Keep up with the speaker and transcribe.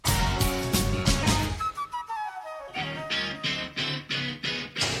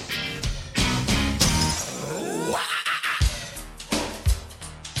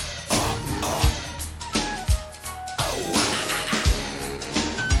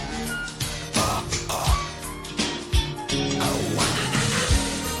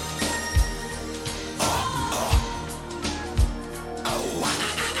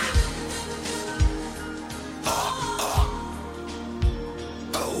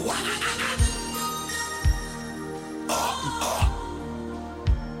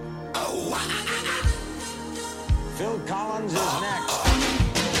Collins is next.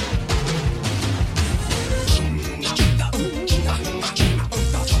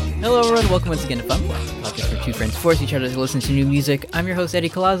 Hello everyone, welcome once again to Fun Point, a podcast where two friends force each other to listen to new music. I'm your host, Eddie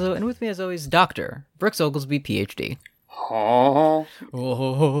Colazzo, and with me as always, Dr. Brooks Oglesby, PhD. Oh,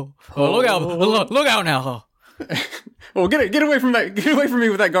 Look out now. Well, get away from that. Get away from me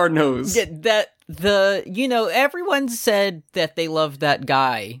with that garden hose. Everyone said that they loved that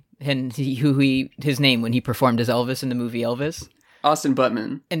guy and his name when he performed as Elvis in the movie Elvis. Austin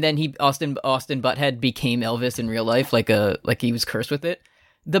Buttman. And then Austin Butthead became Elvis in real life, like he was cursed with it.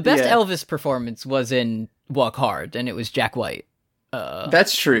 The best Elvis performance was in Walk Hard, and it was Jack White.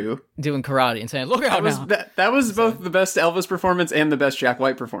 That's true. Doing karate and saying, "Look out now." That was both the best Elvis performance and the best Jack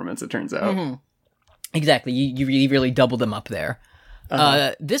White performance, it turns out. Mm-hmm. Exactly. You really doubled them up there.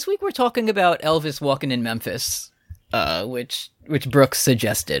 This week we're talking about Elvis walking in Memphis, which Brooks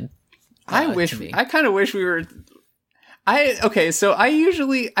suggested. I kind of wish we were. So I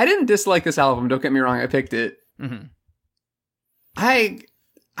didn't dislike this album. Don't get me wrong. I picked it. Mm-hmm.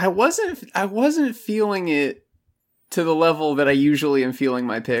 I wasn't feeling it to the level that I usually am feeling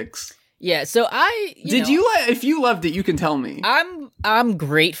my picks. Yeah. So if you loved it, you can tell me. I'm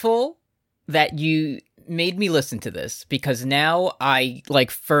grateful that you made me listen to this, because now I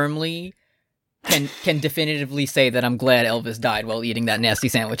firmly can definitively say that I'm glad Elvis died while eating that nasty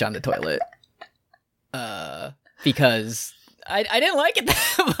sandwich on the toilet. Because I didn't like it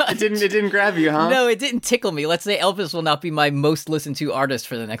that much. It didn't grab you, huh? No, it didn't tickle me. Let's say Elvis will not be my most listened to artist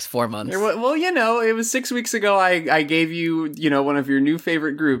for the next 4 months. Well, it was 6 weeks ago. I gave you, one of your new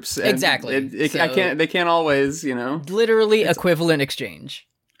favorite groups. And exactly. They can't always, Literally equivalent exchange.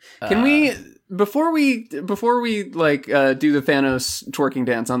 Can we, before we do the Thanos twerking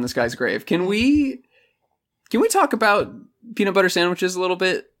dance on this guy's grave, can we talk about peanut butter sandwiches a little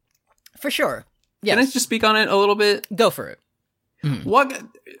bit? For sure. Yes. Can I just speak on it a little bit? Go for it. Mm.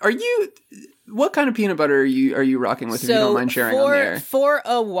 What kind of peanut butter are you rocking with, if you don't mind sharing on the air? For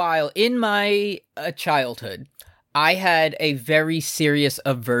a while, in my childhood, I had a very serious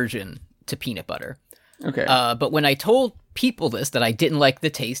aversion to peanut butter. Okay. But when I told people that I didn't like the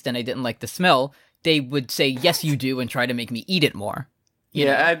taste and I didn't like the smell, they would say, yes, you do, and try to make me eat it more.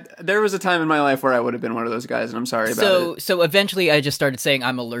 There was a time in my life where I would have been one of those guys, and I'm sorry about it. So eventually I just started saying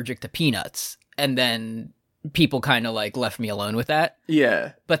I'm allergic to peanuts, and then people kind of left me alone with that.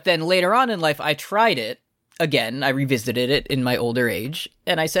 Yeah. But then later on in life, I tried it again. I revisited it in my older age,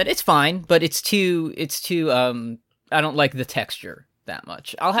 and I said, it's fine, but it's too, I don't like the texture that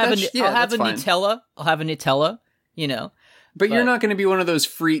much. I'll have a Nutella. I'll have a Nutella, But you're not going to be one of those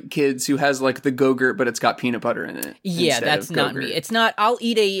freak kids who has the Go-Gurt, but it's got peanut butter in it. Yeah, that's not me. It's not. I'll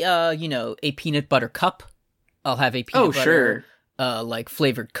eat a peanut butter cup. I'll have a peanut butter,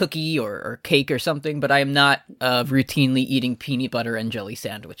 flavored cookie or cake or something. But I am not routinely eating peanut butter and jelly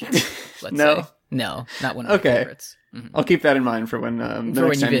sandwiches. Let's say. No, not one of my favorites. Mm-hmm. I'll keep that in mind for when the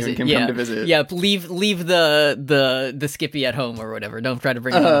next time you can come to visit. Yeah, leave the Skippy at home or whatever. Don't try to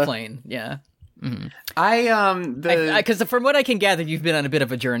bring it on the plane. Yeah. Mm-hmm. Because from what I can gather, you've been on a bit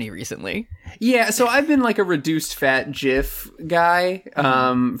of a journey recently. Yeah, so I've been a reduced fat Jif guy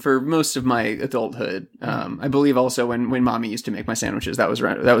for most of my adulthood. I believe also when mommy used to make my sandwiches, that was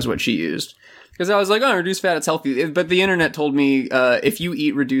what she used. Because I was like, oh, reduced fat, it's healthy. But the internet told me if you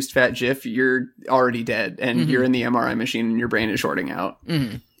eat reduced fat Jif, you're already dead, and you're in the MRI machine, and your brain is shorting out.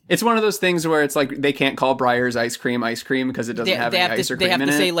 Mm-hmm. It's one of those things where it's they can't call Breyer's ice cream because it doesn't have any ice or cream in it.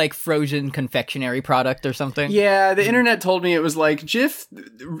 They have to say frozen confectionery product or something. Yeah, the internet told me it was Jif.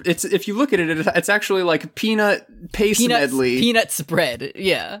 It's, if you look at it, it's actually peanut paste medley. Peanut spread,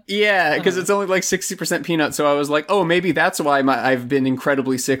 yeah. Yeah, because it's only 60% peanut. So I was like, oh, maybe that's why I've been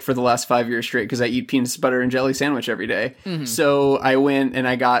incredibly sick for the last 5 years straight, because I eat peanut butter and jelly sandwich every day. Mm-hmm. So I went and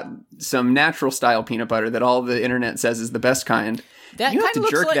I got some natural style peanut butter that all the internet says is the best kind. You have to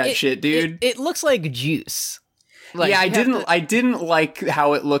jerk that shit, dude. It looks like juice. I didn't like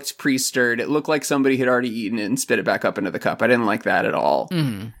how it looked pre-stirred. It looked like somebody had already eaten it and spit it back up into the cup. I didn't like that at all.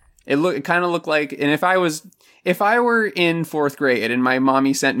 Mm-hmm. It kind of looked like, and if I were in 4th grade and my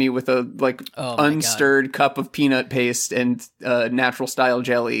mommy sent me with a unstirred cup of peanut paste and natural style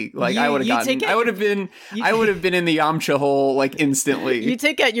jelly, I would have been in the Yamcha hole into You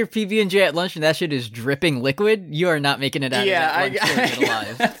take out your PB&J at lunch and that shit is dripping liquid. You are not making it out of that lunch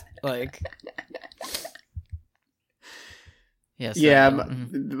alive. Yes. Yeah,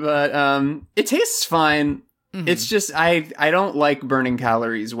 but it tastes fine. Mm-hmm. It's just I don't like burning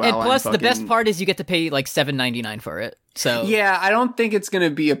calories while and plus the best part is you get to pay $7.99 for it. So yeah, I don't think it's going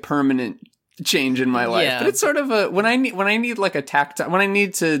to be a permanent change in my life. Yeah. But it's sort of when I need a tactile, when I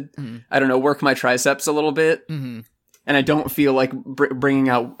need to I don't know, work my triceps a little bit. Mm-hmm. and I don't feel like bringing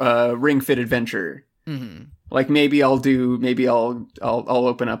out Ring Fit Adventure. Mm-hmm. Like maybe I'll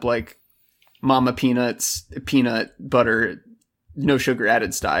open up like Mama Peanuts peanut butter, no sugar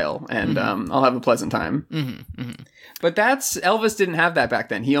added style, and I'll have a pleasant time. Mm-hmm. Mm-hmm. But Elvis didn't have that back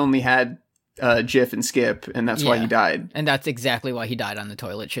then. He only had Jif and Skip, and that's why he died. And that's exactly why he died on the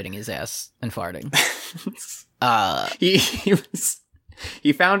toilet, shitting his ass and farting.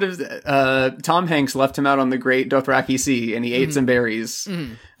 He found his Tom Hanks left him out on the Great Dothraki Sea, and he ate some berries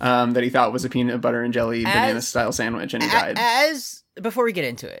that he thought was a peanut butter and jelly banana style sandwich, and he died. Before we get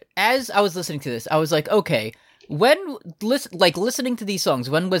into it, as I was listening to this, I was like, okay, listening to these songs,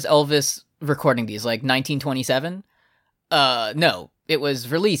 when was Elvis recording these? Like 1927? No, it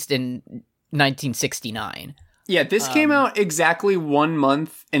was released in 1969. Yeah, this came out exactly 1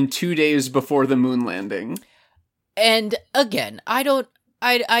 month and 2 days before the moon landing. And again,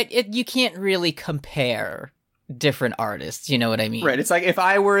 you can't really compare different artists, you know what I mean? Right, it's like if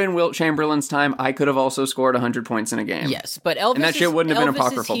I were in Wilt Chamberlain's time, I could have also scored 100 points in a game. Yes, but Elvis and that shit wouldn't have been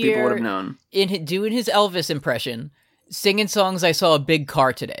apocryphal. People would have known. Doing his Elvis impression, singing songs, I saw a big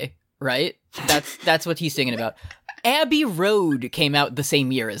car today, right? That's what he's singing about. Abbey Road came out the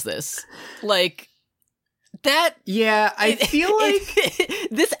same year as this. Like, that... Yeah, I feel like...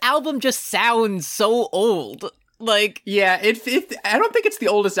 this album just sounds so old. Like... Yeah, I don't think it's the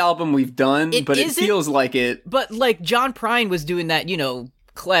oldest album we've done, but it feels like it. But, like, John Prine was doing that,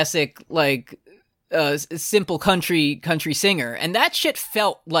 classic, like, simple country singer, and that shit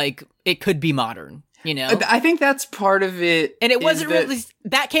felt like it could be modern, I think that's part of it. And it wasn't really...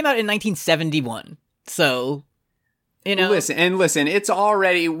 That came out in 1971, so... Listen, it's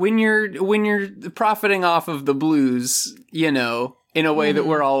already when you're profiting off of the blues, in a way that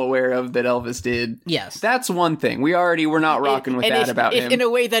we're all aware of that Elvis did. Yes. That's one thing. We're not rocking with that about him. In a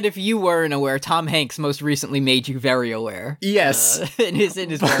way that if you weren't aware, Tom Hanks most recently made you very aware. Yes. In his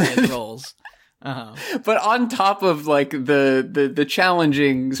various roles. Uh-huh. But on top of like the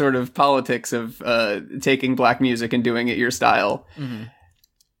challenging sort of politics of taking black music and doing it your style,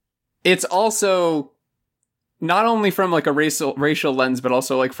 it's also not only from like a racial lens, but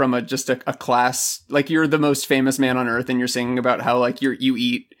also like from a class. Like you're the most famous man on earth, and you're singing about how like you're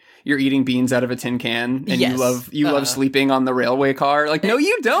eating beans out of a tin can, and you love sleeping on the railway car. Like no,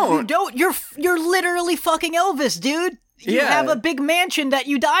 you don't. You don't. You're literally fucking Elvis, dude. You have a big mansion that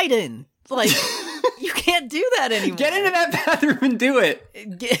you died in. Like, you can't do that anymore. Get into that bathroom and do it.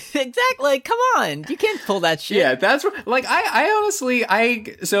 Exactly. Like, come on. You can't pull that shit. Yeah, that's like I honestly I'll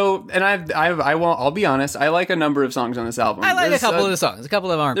be honest. I like a number of songs on this album. I like a couple of the songs. A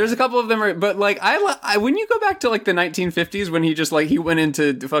couple of them aren't. There's a couple of them, but like I when you go back to like the 1950s when he just like he went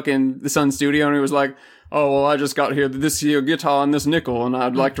into the fucking the Sun studio and he was like, oh, well, I just got here this here guitar and this nickel, and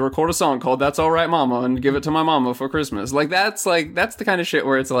I'd like to record a song called That's All Right Mama and give it to my mama for Christmas. Like, that's the kind of shit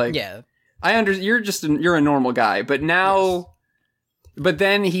where it's like, yeah, you're a normal guy, but now, yes. But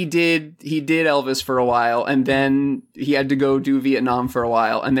then he did Elvis for a while, and then he had to go do Vietnam for a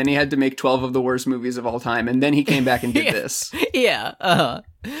while, and then he had to make 12 of the worst movies of all time, and then he came back and did this. Yeah, uh-huh.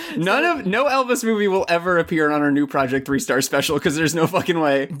 No Elvis movie will ever appear on our new Project 3-Star special, because there's no fucking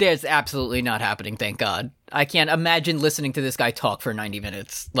way. There's absolutely not happening, thank God. I can't imagine listening to this guy talk for 90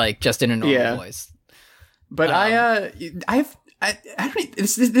 minutes, like, just in a normal voice. But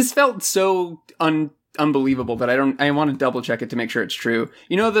this felt so unbelievable that I want to double check it to make sure it's true.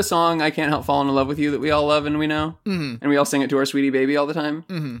 You know the song I Can't Help Falling in Love with You that we all love and we know? Mm-hmm. And we all sing it to our sweetie baby all the time?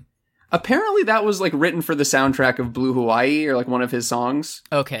 Mm-hmm. Apparently that was like written for the soundtrack of Blue Hawaii, or like one of his songs.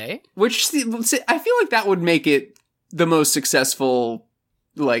 Okay. Which I feel like that would make it the most successful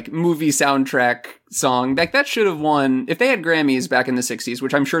like movie soundtrack song. Like that should have won if they had Grammys back in the 60s,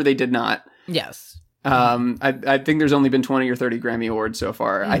 which I'm sure they did not. Yes. I think there's only been 20 or 30 Grammy awards so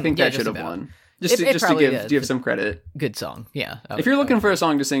far. I think that should have won. Just to give some credit. Good song, yeah. If you're looking for a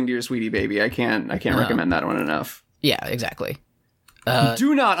song to sing to your sweetie baby, I can't recommend that one enough. Yeah, exactly.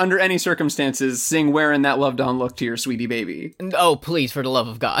 Do not, under any circumstances, sing "Wearing That Love Dawn Look" to your sweetie baby. Oh, please, for the love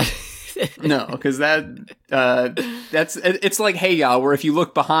of God. No, because it's like Hey Ya, where if you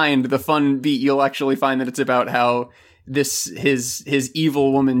look behind the fun beat, you'll actually find that it's about how his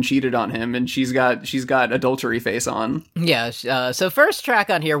evil woman cheated on him, and she's got adultery face on. Yeah. So first track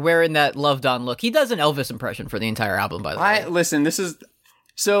on here, Wearing That Love Dawn Look. He does an Elvis impression for the entire album, by the way. Listen, this is.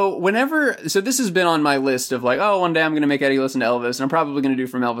 So this has been on my list of like, oh, one day I'm going to make Eddie listen to Elvis, and I'm probably going to do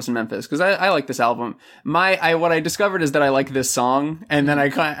From Elvis in Memphis, because I like this album. What I discovered is that I like this song, and then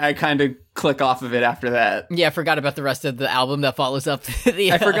I kind of click off of it after that. Yeah, I forgot about the rest of the album that follows up.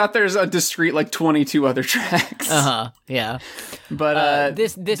 I forgot there's a discrete like 22 other tracks. Yeah. But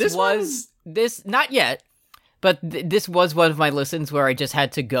this not yet. But this was one of my listens where I just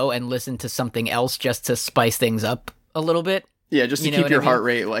had to go and listen to something else just to spice things up a little bit. Yeah, just to keep your heart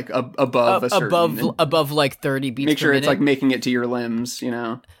rate like above a certain... Above like 30 beats per minute. Make sure it's like making it to your limbs, you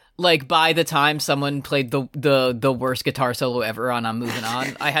know? Like by the time someone played the worst guitar solo ever on I'm Moving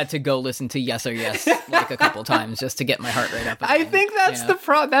On, I had to go listen to Yes or Yes like a couple times just to get my heart rate up again, I think that's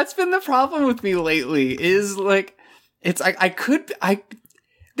that's been the problem with me lately, is like, it's like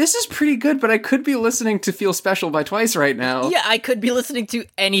this is pretty good, but I could be listening to Feel Special by Twice right now. Yeah, I could be listening to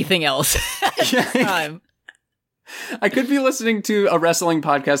anything else at this time. I could be listening to a wrestling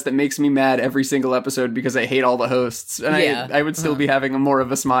podcast that makes me mad every single episode because I hate all the hosts, and I would still be having more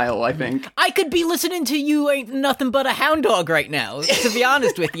of a smile, I think. I could be listening to You Ain't Nothing But a Hound Dog right now, to be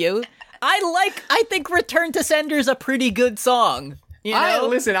honest with you. I think Return to Sender's a pretty good song. You know?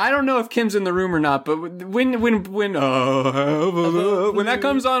 Listen, I don't know if Kim's in the room or not, but when that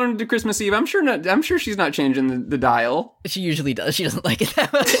comes on to Christmas Eve, I'm sure she's not changing the dial. She usually does. She doesn't like it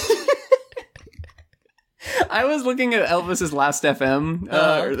that much. I was looking at Elvis's Last FM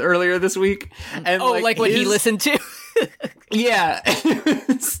earlier this week, and what he listened to. Yeah,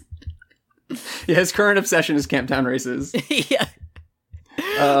 his current obsession is Camptown Races. Yeah.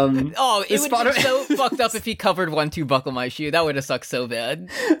 It would be so fucked up if he covered 1-2 Buckle My Shoe. That would have sucked so bad.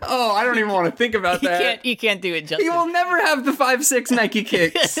 Oh, I don't even want to think about that. He can't do it justice. He will never have the 5-6 Nike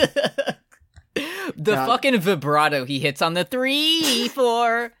kicks. The fucking vibrato he hits on the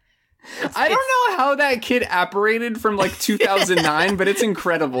 3-4. I don't know how that kid apparated from like 2009, but it's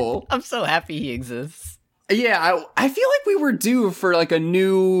incredible. I'm so happy he exists. Yeah, I feel like we were due for like a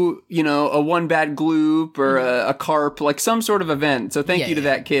new, a One Bad Gloop or a carp, like some sort of event. So thank you to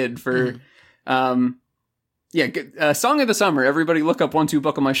that kid for, Song of the Summer. Everybody look up 1-2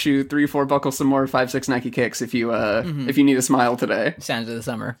 Buckle My Shoe, 3-4 Buckle Some More, 5-6 Nike Kicks if you need a smile today. Sounds of the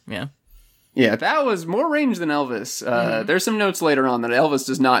Summer, yeah. Yeah, that was more range than Elvis. There's some notes later on that Elvis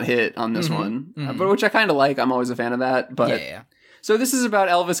does not hit on this one, but which I kind of like. I'm always a fan of that. But So this is about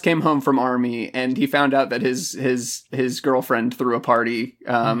Elvis came home from Army and he found out that his girlfriend threw a party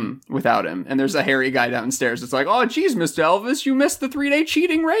without him. And there's a hairy guy downstairs. It's like, oh, geez, Mr. Elvis, you missed the 3-day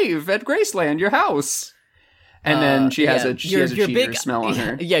cheating rave at Graceland, your house. And then she has a cheater big smell on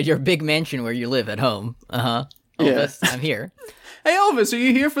her. Yeah, your big mansion where you live at home. Elvis, I'm here. Hey Elvis, are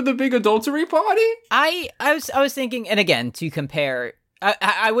you here for the big adultery party? I was thinking, and again, to compare,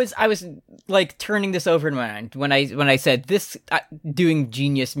 I was like turning this over in my mind when I said this, doing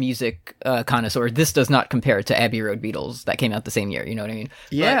genius music connoisseur, this does not compare to Abbey Road Beatles that came out the same year, you know what I mean?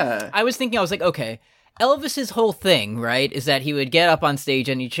 Yeah. But I was like, okay, Elvis's whole thing, right, is that he would get up on stage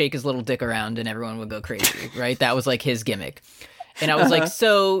and he'd shake his little dick around and everyone would go crazy, right? That was like his gimmick. And I was like,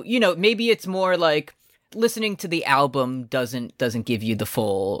 so, maybe it's more like, listening to the album doesn't give you the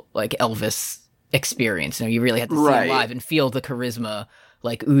full like Elvis experience. You really have to see him live and feel the charisma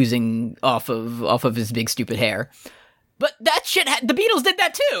like oozing off of his big stupid hair. But that shit, the Beatles did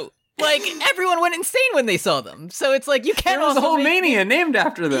that too. Like everyone went insane when they saw them. So it's like you can. There was a whole mania named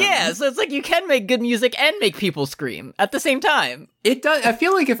after them. Yeah, so it's like you can make good music and make people scream at the same time. It does. I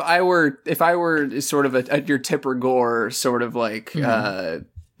feel like if I were sort of your Tipper Gore sort of like.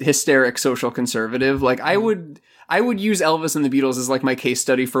 Hysteric social conservative, like I would use Elvis and the Beatles as like my case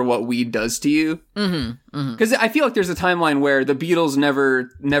study for what weed does to you, because I feel like there's a timeline where the Beatles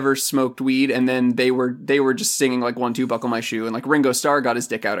never smoked weed and then they were just singing like 1-2 Buckle My Shoe, and like Ringo Starr got his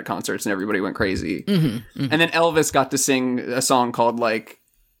dick out at concerts and everybody went crazy, and then Elvis got to sing a song called like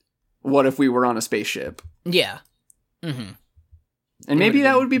What If We Were on a Spaceship. And maybe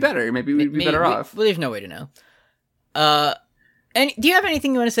that would be better. Maybe we'd be better off. Well, there's no way to know. And do you have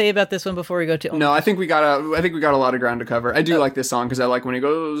anything you want to say about this one before we go to? No, I think we got a lot of ground to cover. I do like this song because I like when he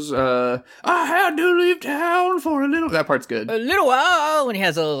goes, "I had to leave town for a little." That part's good. A little while when he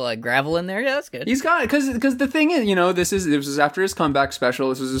has a little like gravel in there. Yeah, that's good. He's got it because the thing is, this was after his comeback special.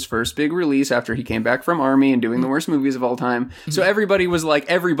 This was his first big release after he came back from Army and doing the worst movies of all time. So everybody was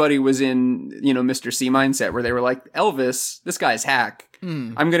in Mr. C mindset where they were like, Elvis, this guy's hack.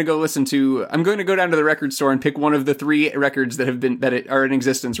 I'm going to go down to the record store and pick one of the 3 records that are in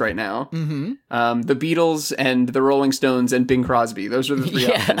existence right now. The Beatles and the Rolling Stones and Bing Crosby. Those are the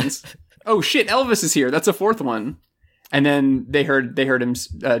 3 options. Oh shit, Elvis is here. That's a 4th one. And then they heard him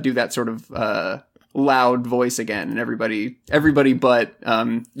do that sort of loud voice again, and everybody but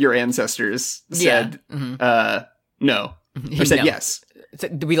your ancestors said no. Or said yes.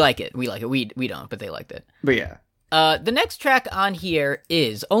 We like it. We don't, but they liked it. But yeah. The next track on here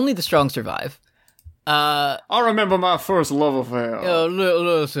is Only the Strong Survive. I remember my first love affair.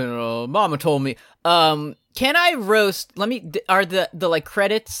 Listen, Mama told me. Can I roast? Are the like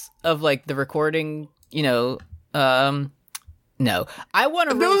credits of like the recording, No. I want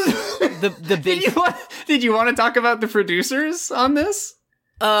to roast the big... Did you want to talk about the producers on this?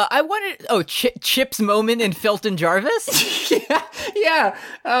 I wanted... Chip's moment in Felton Jarvis? yeah.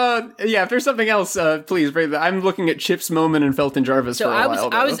 If there's something else, please. I'm looking at Chip's moment in Felton Jarvis for a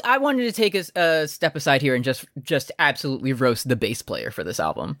while. I wanted to take a step aside here and just absolutely roast the bass player for this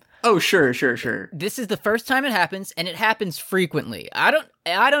album. Oh, sure. This is the first time it happens, and it happens frequently. I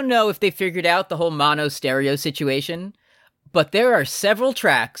don't know if they figured out the whole mono stereo situation, but there are several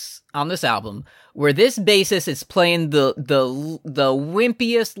tracks on this album where this bassist is playing the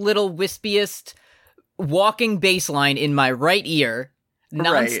wimpiest, little wispiest walking bass line in my right ear,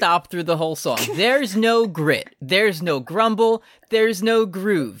 nonstop through the whole song. There's no grit. There's no grumble. There's no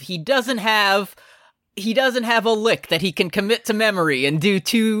groove. He doesn't have a lick that he can commit to memory and do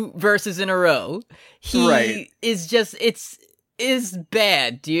 2 verses in a row. He is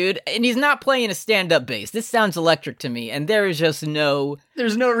bad, dude. And he's not playing a stand-up bass. This sounds electric to me, and there is just no...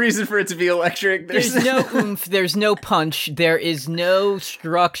 There's no reason for it to be electric. There's no oomph, there's no punch, there is no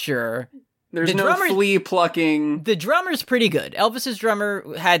structure. There's no flea plucking. The drummer's pretty good. Elvis's drummer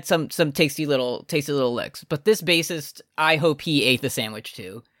had some tasty little licks, but this bassist, I hope he ate the sandwich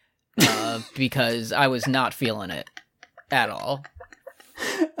too, because I was not feeling it at all.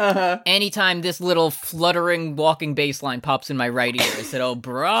 Anytime this little fluttering walking bass line pops in my right ear, I said, "Oh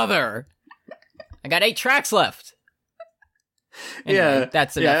brother, I got 8 tracks left." Anyway,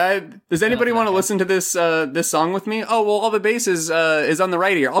 that's enough. Does anybody want to listen to this song with me? Oh well, all the bass is on the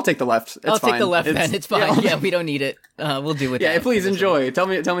right ear. I'll take the left. I'll take the left, then. It's fine. Yeah, we don't need it. We'll do it. Yeah, please enjoy. Tell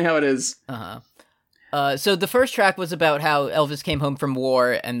me how it is. So the first track was about how Elvis came home from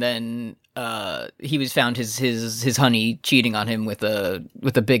war, and then he was found his honey cheating on him with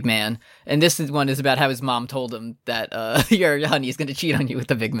a big man. And this one is about how his mom told him that your honey is going to cheat on you with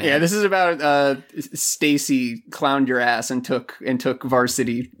a big man. Yeah, this is about Stacy clowned your ass and took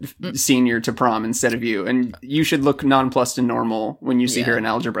varsity senior to prom instead of you, and you should look nonplussed and normal when you see her in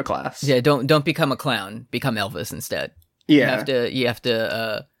algebra class. Yeah, don't become a clown. Become Elvis instead. Yeah, you have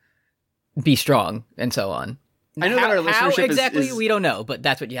to be strong and so on. I know that our listenership how exactly is we don't know, but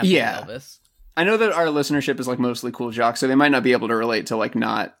that's what you have to do, Elvis. I know that our listenership is like mostly cool jocks, so they might not be able to relate to like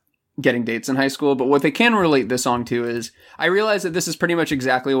not getting dates in high school, but what they can relate this song to is I realize that this is pretty much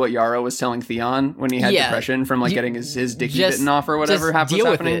exactly what Yarrow was telling Theon when he had depression from like getting his dick bitten off or whatever was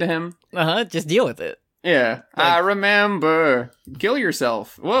happening to him. Just deal with it. Yeah. Like, I remember. Kill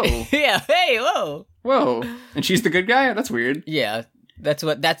yourself. Whoa. Yeah. Hey, whoa. And she's the good guy? That's weird. Yeah.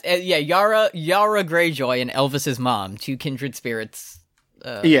 Yara Greyjoy and Elvis's mom, 2 kindred spirits,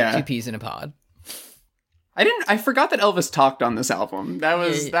 2 peas in a pod. I forgot that Elvis talked on this album. That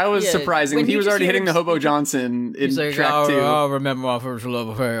was surprising. When he was already hitting the Hobo Johnson in track 2. I remember my first love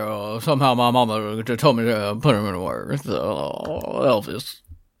affair. Somehow my mama told me to put him in work. Elvis.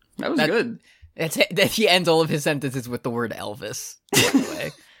 That was good. That he ends all of his sentences with the word Elvis, by the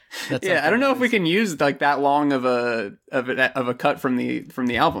way. I don't know if we can use like that long of a cut from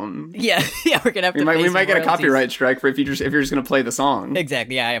the album. Yeah, we're gonna have to. We might get a copyright strike for if you're just gonna play the song.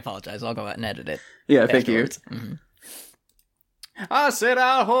 Exactly. Yeah, I apologize. I'll go out and edit it. Yeah, thank you. Mm-hmm. I said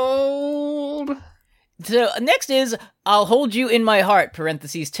I'll hold. So next is I'll hold you in my heart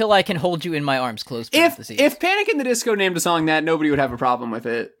 (parentheses) till I can hold you in my arms (close parentheses). If Panic in the Disco named a song that, nobody would have a problem with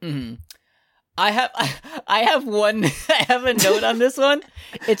it. Mm-hmm. I have a note on this one.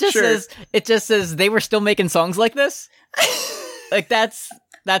 It just says they were still making songs like this. Like that's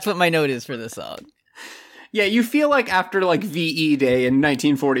what my note is for this song. Yeah, you feel like after like VE Day in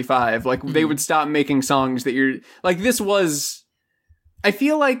 1945, like they would stop making songs that you're like this was I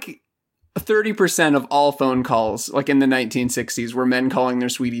feel like 30% of all phone calls like in the 1960s were men calling their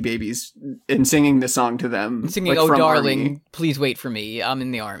sweetie babies and singing this song to them. Singing, like, "Oh darling, Army. Please wait for me. I'm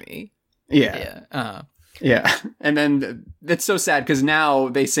in the army." Yeah. Yeah. And then it's so sad because now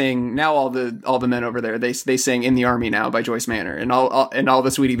they sing, now all the men over there, they sing "In the Army Now" by Joyce Manor, and all the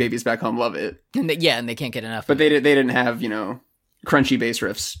sweetie babies back home love it. And they can't get enough. But they didn't have, crunchy bass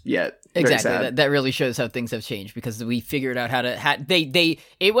riffs yet. Exactly. That really shows how things have changed because we figured out how to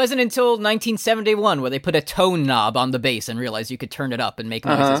it wasn't until 1971 where they put a tone knob on the bass and realized you could turn it up and make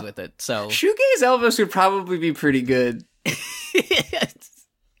noises with it. So shoegaze Elvis would probably be pretty good.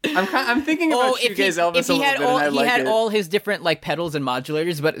 I'm thinking about shoegaze Elvis a little bit, and I like it. He had all his different like pedals and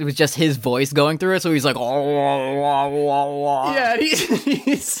modulators, but it was just his voice going through it. So he's like,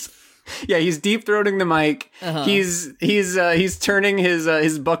 yeah, he's deep throating the mic. Uh-huh. He's turning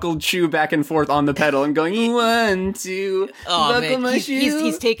his buckled shoe back and forth on the pedal and going 1, 2. Buckle my shoe.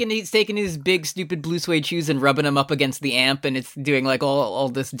 He's taking his big stupid blue suede shoes and rubbing them up against the amp, and it's doing like all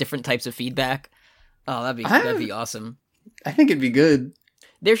this different types of feedback. Oh, that'd be awesome. I think it'd be good.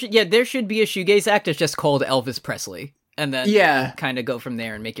 There should be a shoegaze act that's just called Elvis Presley, and then kind of go from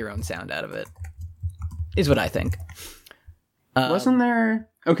there and make your own sound out of it. Is what I think. Wasn't there?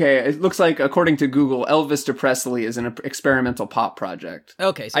 Okay, it looks like, according to Google, Elvis to Presley is an experimental pop project.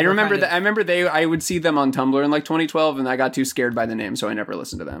 Okay, so I remember that. I remember I would see them on Tumblr in like 2012, and I got too scared by the name, so I never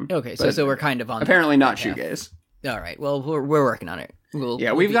listened to them. Okay, so we're kind of on. Apparently not shoegaze. All right, well we're working on it.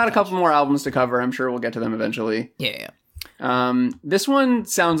 We've got a couple more albums to cover. I'm sure we'll get to them eventually. Yeah. This one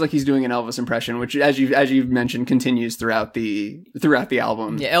sounds like he's doing an Elvis impression, which, as you've mentioned, continues throughout the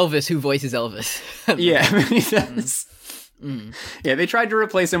album. Yeah, Elvis, who voices Elvis. Yeah, he does. Yeah, they tried to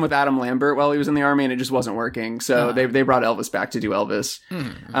replace him with Adam Lambert while he was in the army, and it just wasn't working. So they brought Elvis back to do Elvis.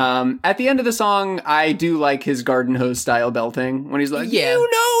 At the end of the song, I do like his garden hose style belting when he's like, they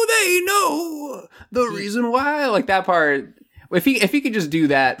know the reason why. Like that part. If he could just do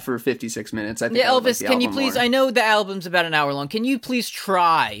that for 56 minutes, I think. Yeah, Elvis, like can you please? More. I know the album's about an hour long. Can you please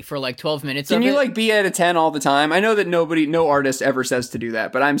try for like 12 minutes? Can you like be at a 10 all the time? I know that no artist ever says to do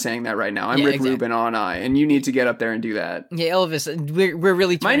that, but I'm saying that right now. I'm Rick Rubin on I, and you need to get up there and do that. Yeah, Elvis, we're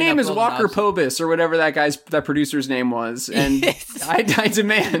really. My name is Walker Pobus, or whatever that producer's name was, and I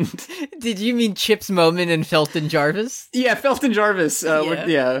demand. Did you mean Chips Moment and Felton Jarvis? Yeah, Felton Jarvis.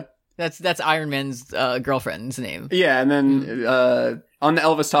 Yeah. That's Iron Man's girlfriend's name. Yeah, and then on the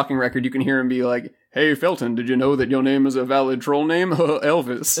Elvis talking record, you can hear him be like, "Hey, Felton, did you know that your name is a valid troll name?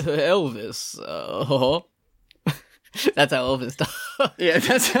 Elvis." Elvis. That's how Elvis talks. Yeah,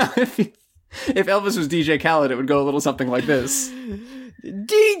 that's how. If Elvis was DJ Khaled, it would go a little something like this.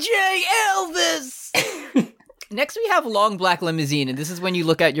 DJ Elvis! Next, we have Long Black Limousine, and this is when you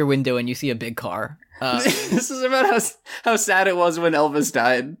look out your window and you see a big car. This is about how sad it was when Elvis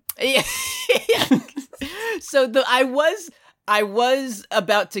died. Yeah. So I was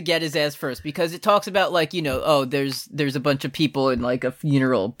about to get his ass first because it talks about like, there's a bunch of people in like a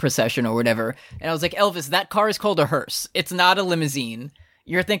funeral procession or whatever. And I was like, Elvis, that car is called a hearse. It's not a limousine.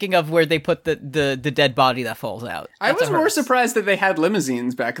 You're thinking of where they put the dead body that falls out. I was more surprised that they had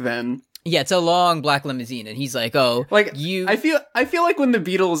limousines back then. Yeah, it's a long black limousine, and he's like, "Oh, like you." I feel like when the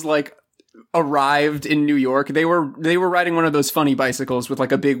Beatles like arrived in New York, they were riding one of those funny bicycles with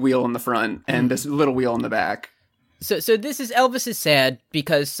like a big wheel in the front and this little wheel in the back. So this is Elvis is sad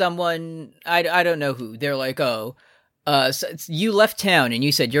because someone I don't know who, they're like, so you left town and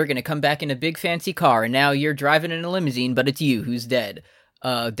you said you're gonna come back in a big fancy car, and now you're driving in a limousine, but it's you who's dead.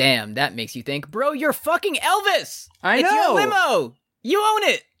 Damn, that makes you think, bro, you're fucking Elvis. I know. It's your limo. You own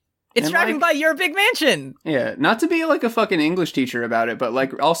it. It's driving by your big mansion. Yeah, not to be like a fucking English teacher about it, but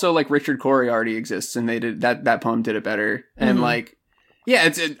like also like Richard Cory already exists, and they did that poem did it better. And like, yeah,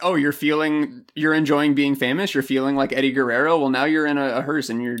 you're enjoying being famous. You're feeling like Eddie Guerrero. Well, now you're in a hearse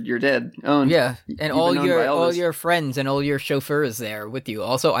and you're dead. Owned. Yeah, and all your friends and all your chauffeurs there with you.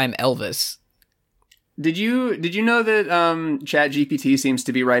 Also, I'm Elvis. Did you know that ChatGPT seems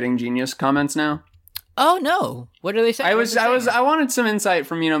to be writing Genius comments now? Oh no! What do they say? I wanted some insight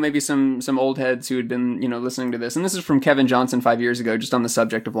from maybe some old heads who had been listening to this, and this is from Kevin Johnson 5 years ago, just on the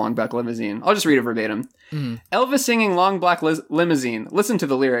subject of Long Black Limousine. I'll just read it verbatim. Elvis singing Long Black Limousine. Listen to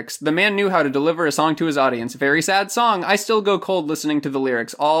the lyrics. The man knew how to deliver a song to his audience. Very sad song. I still go cold listening to the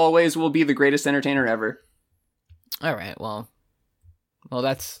lyrics. Always will be the greatest entertainer ever. All right. Well,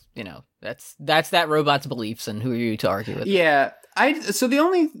 that's that's that robot's beliefs, and who are you to argue with? Yeah. So the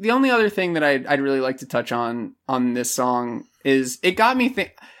only other thing that I'd really like to touch on this song is it got me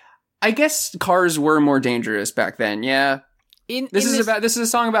I guess cars were more dangerous back then. Yeah. This is a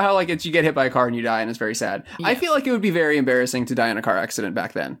song about how like you get hit by a car and you die, and it's very sad. Yes. I feel like it would be very embarrassing to die in a car accident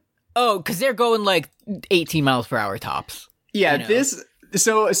back then. Oh, because they're going like 18 miles per hour tops. Yeah.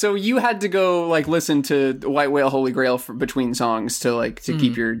 So you had to go like listen to White Whale Holy Grail between songs to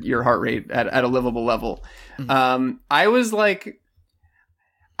keep your heart rate at a livable level. I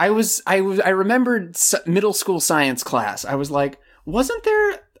remembered middle school science class. I was like, wasn't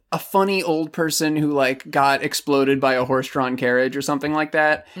there a funny old person who like got exploded by a horse-drawn carriage or something like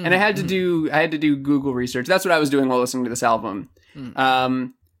that? And I had to do Google research. That's what I was doing while listening to this album.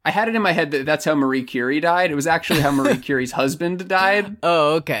 I had it in my head that that's how Marie Curie died. It was actually how Marie Curie's husband died.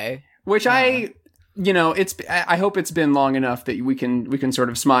 Oh, okay. Which I hope it's been long enough that we can sort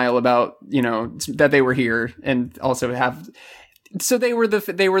of smile about, that they were here and also have. So they were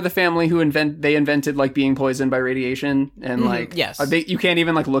the family who invented like being poisoned by radiation, and like yes, you can't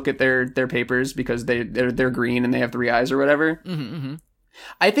even like look at their papers because they're green and they have 3 eyes or whatever.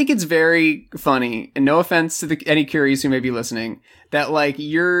 I think it's very funny, and no offense to any Curies who may be listening, that like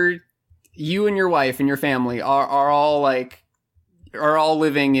you and your wife and your family are all like are all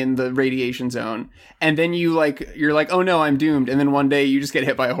living in the radiation zone, and then you're like, oh no, I'm doomed, and then one day you just get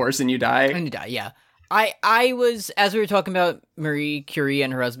hit by a horse and you die. And you die, yeah. I was, as we were talking about Marie Curie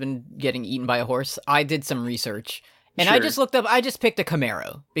and her husband getting eaten by a horse, I did some research. And sure. I just picked a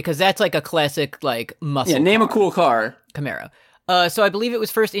Camaro, because that's like a classic, like, muscle car. Name a cool car. Camaro. So I believe it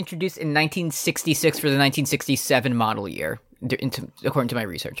was first introduced in 1966 for the 1967 model year, according to my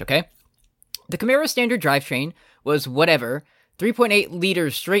research, okay? The Camaro standard drivetrain was whatever, 3.8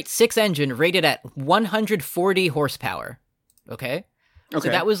 liters straight six engine rated at 140 horsepower, okay? So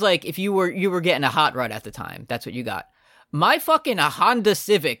that was like, if you were getting a hot rod at the time, that's what you got. My fucking Honda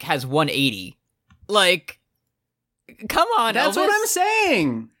Civic has 180. Like, come on, that's Elvis. what I'm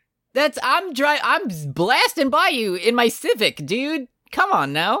saying. I'm blasting by you in my Civic, dude. Come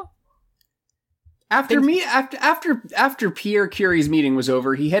on now. After Pierre Curie's meeting was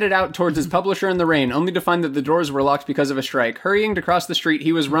over, he headed out towards his publisher in the rain, only to find that the doors were locked because of a strike. Hurrying to cross the street,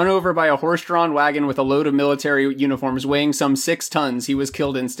 he was run over by a horse-drawn wagon with a load of military uniforms weighing some 6 tons. He was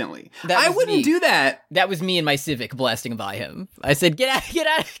killed instantly. I wouldn't do that. That was me in my Civic blasting by him. I said, get out.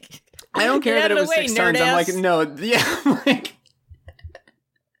 I don't care that it was 6 tons. I'm like, no, yeah, I'm like...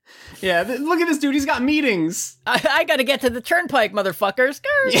 Yeah, look at this dude. He's got meetings. I gotta get to the turnpike, motherfuckers.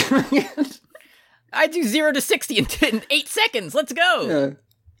 Yeah. I do 0 to 60 in 8 seconds. Let's go. Yeah.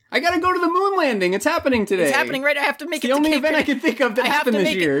 I gotta go to the moon landing. It's happening today. It's happening right. I have to make it's the only event I can think of that happened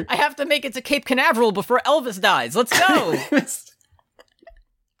this year. I have to make it to Cape Canaveral before Elvis dies. Let's go.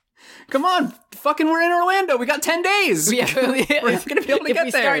 Come on. Fucking we're in Orlando. We got 10 days. We're gonna be able to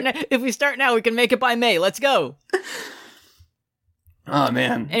get there. If we start now, we can make it by May. Let's go. Oh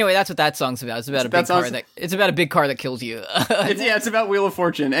man. Anyway, that's what that song's about. It's about a big car it's about a big car that kills you. It's about Wheel of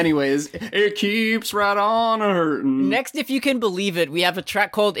Fortune. Anyways, it keeps right on a hurtin'. Next, if you can believe it, we have a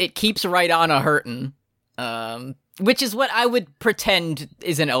track called It Keeps Right On a Hurtin'. Which is what I would pretend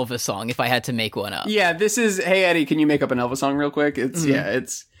is an Elvis song if I had to make one up. Yeah, this is, hey Eddie, can you make up an Elvis song real quick?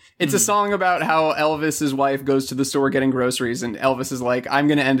 It's a song about how Elvis's wife goes to the store getting groceries, and Elvis is like, I'm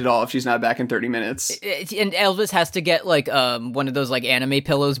gonna end it all if she's not back in 30 minutes. And Elvis has to get, like, one of those, like, anime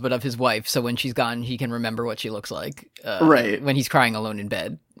pillows, but of his wife, so when she's gone, he can remember what she looks like. Right. When he's crying alone in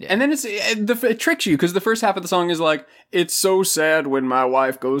bed. Yeah. And then it tricks you, because the first half of the song is like, it's so sad when my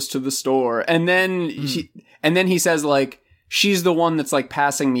wife goes to the store. And then he says, like, she's the one that's, like,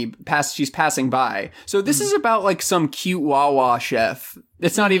 she's passing by. So this is about, like, some cute Wawa chef.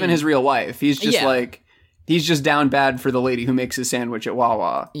 It's not even his real wife. He's just, he's just down bad for the lady who makes his sandwich at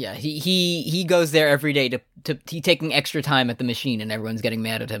Wawa. Yeah, he goes there every day to taking extra time at the machine, and everyone's getting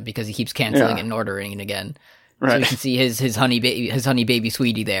mad at him because he keeps canceling it and ordering it again. Right. So you can see his honey baby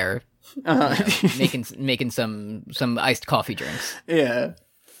sweetie there, making some iced coffee drinks. Yeah.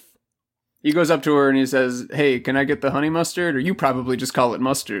 He goes up to her and he says, hey, can I get the honey mustard? Or you probably just call it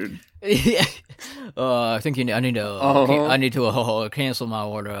mustard. Yeah. I think I need to cancel my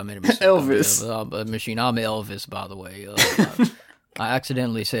order. I made a mistake. Elvis. Machine. I'm Elvis, by the way. I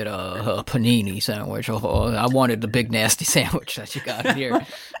accidentally said a panini sandwich. I wanted the big nasty sandwich that you got here.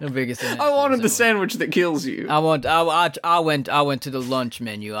 The biggest. I wanted the sandwich that kills you. I went to the lunch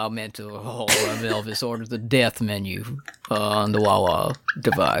menu. I meant to Elvis ordered the death menu on the Wawa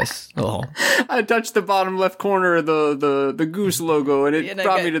device. I touched the bottom left corner of the goose logo, and it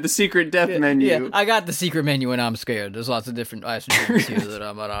brought me to the secret death menu. Yeah, I got the secret menu, and I'm scared. There's lots of different items here that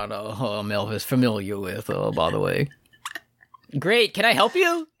I'm Elvis familiar with. By the way. Great. Can I help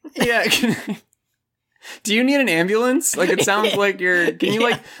you? Yeah. Do you need an ambulance? Like, it sounds like you're... Can you,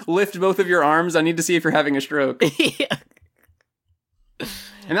 like, lift both of your arms? I need to see if you're having a stroke. Yeah.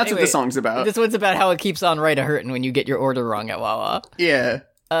 And that's what the song's about. This one's about how it keeps on right a hurting when you get your order wrong at Wawa. Yeah.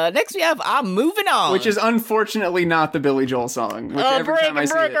 Next we have I'm Moving On. Which is unfortunately not the Billy Joel song. Which every time I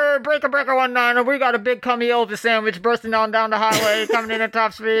see it... Breaker 19, we got a big cummy Elvis sandwich bursting on down the highway, coming in at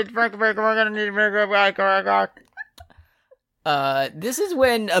top speed. Breaker, we're gonna need a breaker. This is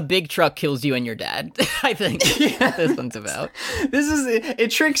when a big truck kills you and your dad. I think this one's about. It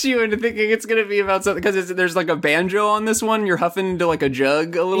tricks you into thinking it's gonna be about something because there's like a banjo on this one. You're huffing into like a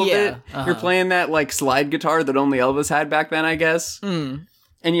jug a little bit. You're playing that like slide guitar that only Elvis had back then, I guess. And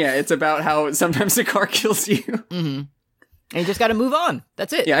yeah, it's about how sometimes the car kills you. Mm-hmm. And you just got to move on.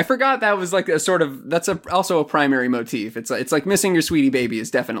 That's it. Yeah, I forgot that was like also a primary motif. It's like missing your sweetie baby is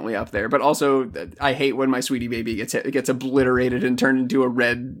definitely up there, but also I hate when my sweetie baby gets obliterated and turned into a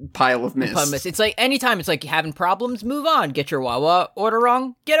red pile of mist. It's like anytime it's like having problems, move on. Get your Wawa order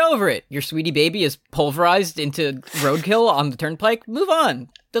wrong, get over it. Your sweetie baby is pulverized into roadkill on the turnpike, move on.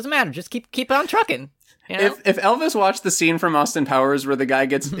 Doesn't matter. Just keep on trucking. You know? If Elvis watched the scene from Austin Powers where the guy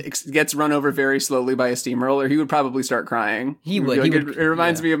gets run over very slowly by a steamroller, he would probably start crying. He would. Like, it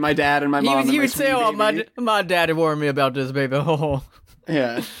reminds me of my dad and my mom. He would say, "Oh, my dad had warned me about this, baby." Oh.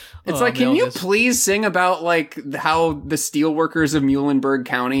 Yeah. It's like, can you please sing about, like, how the steel workers of Muhlenberg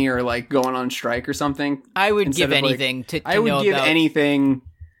County are, like, going on strike or something? I would give anything to I would give anything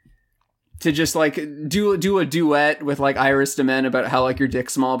to just, like, do a duet with, like, Iris DeMent about how, like, your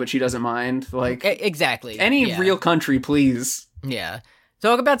dick's small, but she doesn't mind. Like, exactly. Any real country, please. Yeah.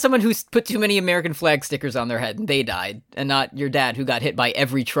 Talk about someone who's put too many American flag stickers on their head and they died, and not your dad who got hit by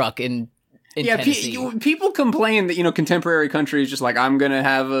every truck in Tennessee. People complain that, contemporary country is just like, I'm gonna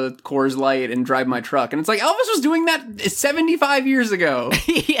have a Coors Light and drive my truck. And it's like, Elvis was doing that 75 years ago.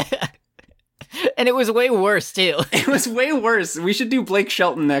 Yeah. And it was way worse, too. It was way worse. We should do Blake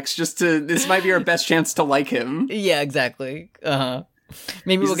Shelton next, this might be our best chance to like him. Yeah, exactly.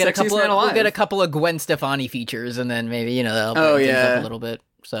 Maybe we'll get a couple of Gwen Stefani features, and then maybe, that'll bring things up a little bit.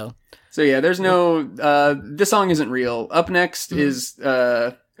 So yeah, there's no, this song isn't real. Up next is,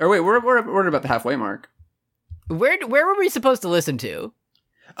 we're about the halfway mark. Where were we supposed to listen to?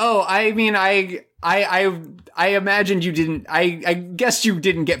 Oh, I mean, I imagined you didn't. I guess you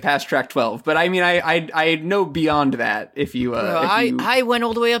didn't get past track 12, but I mean, I know beyond that. I went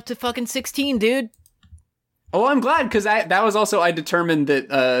all the way up to fucking 16, dude. Oh, I'm glad, because that was also, I determined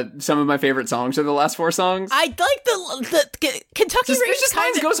that some of my favorite songs are the last 4 songs. I like the Kentucky Rain. Just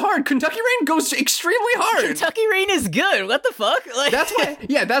goes hard. Kentucky Rain goes extremely hard. Kentucky Rain is good. What the fuck? Like, that's why.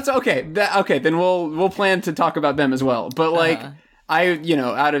 Yeah, that's okay. Okay, then we'll plan to talk about them as well. But like.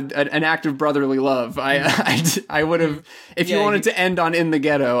 Out of an act of brotherly love, I would have, if you wanted to end on "In the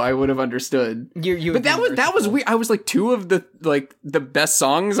Ghetto," I would have understood. But that was weird. I was like, 2 of the best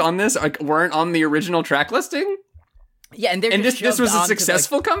songs on this weren't on the original track listing. Yeah, and this was a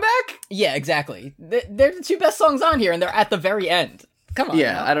successful comeback. Yeah, exactly. They're the 2 best songs on here, and they're at the very end. Come on.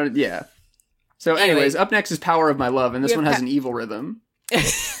 Yeah, now. Yeah. So, anyways, up next is "Power of My Love," and this one has an evil rhythm.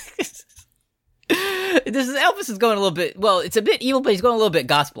 Elvis is going a little bit. Well, it's a bit evil, but he's going a little bit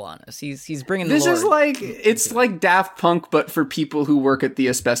gospel on us. He's bringing the This Lord. Is like it's like Daft Punk, but for people who work at the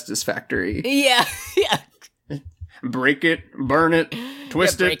asbestos factory. Yeah. Break it, burn it,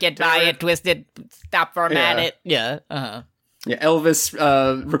 twist it, break it, buy it, twist it, stop, format it. Yeah. Yeah. Elvis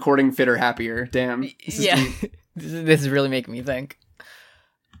recording "Fitter Happier." Damn. This is really making me think.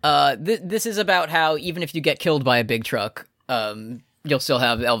 This is about how even if you get killed by a big truck, you'll still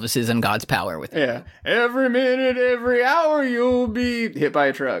have Elvis's and God's power with you. Yeah. Every minute, every hour, you'll be hit by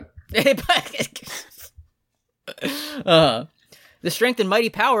a truck. The strength and mighty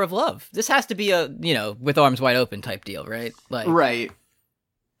power of love. This has to be a, with arms wide open type deal, right? Like, right.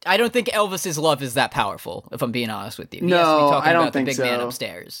 I don't think Elvis's love is that powerful, if I'm being honest with you. No, he has to be talking I don't about think the big so. man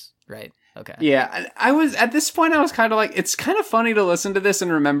upstairs, right? Okay. Yeah, at this point, I was kind of like, it's kind of funny to listen to this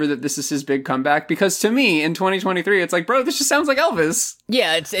and remember that this is his big comeback, because to me, in 2023, it's like, bro, this just sounds like Elvis.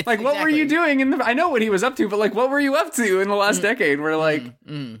 Yeah, it's like, what were you doing I know what he was up to, but like, what were you up to in the last decade where like,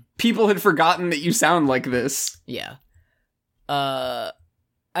 people had forgotten that you sound like this? Yeah.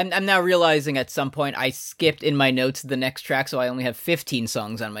 I'm now realizing at some point I skipped in my notes the next track, so I only have 15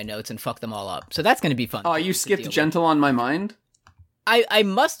 songs on my notes and fucked them all up. So that's going to be fun. Oh, you skipped Gentle on My Mind? I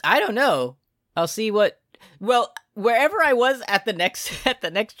don't know. I'll see wherever I was at the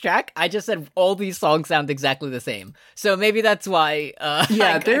next track, I just said all these songs sound exactly the same. So maybe that's why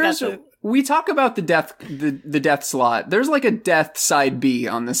we talk about the death slot. There's like a death side B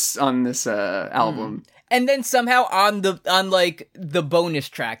on this album. And then somehow on the bonus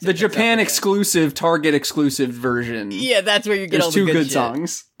tracks, the Japan exclusive, Target exclusive version. Yeah, that's where you get all the good shit. 2 good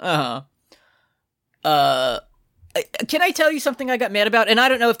songs. Can I tell you something I got mad about? And I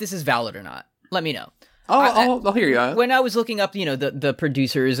don't know if this is valid or not. Let me know. I'll hear you. When I was looking up, the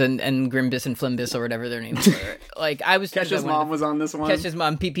producers and Grimbus and Flimbus or whatever their names were, like I was. Kesha's mom was on this one. Kesha's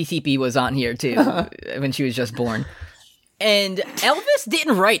mom, PPCP, was on here too when she was just born. And Elvis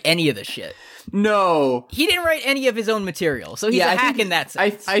didn't write any of the shit. No. He didn't write any of his own material, so he's a hack in that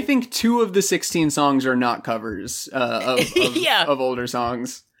sense. I think 2 of the 16 songs are not covers of older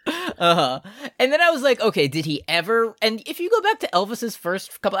songs. And then I was like, okay, did he ever? And if you go back to Elvis's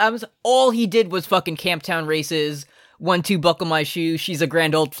first couple albums, all he did was fucking Camptown Races, 1, 2, Buckle My Shoe, She's a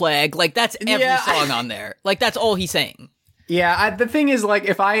Grand Old Flag. Like, that's every song on there. Like, that's all he's saying. Yeah, the thing is, like,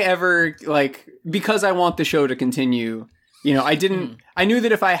 if I ever, like, because I want the show to continue, I knew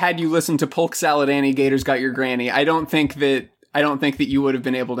that if I had you listen to Polk Salad Annie, Gators Got Your Granny, I don't think that you would have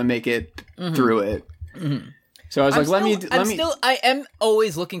been able to make it through it. Mm-hmm. So I was I am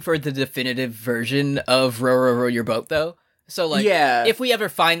always looking for the definitive version of Row, Row, Row Your Boat, though. So, like, if we ever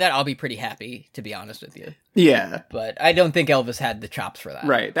find that, I'll be pretty happy, to be honest with you. Yeah. But I don't think Elvis had the chops for that.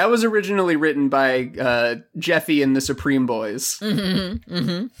 Right. That was originally written by Jeffy and the Supreme Boys. Mm-hmm.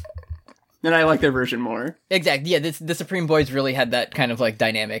 Mm-hmm. And I like their version more. Exactly. Yeah, the Supreme Boys really had that kind of, like,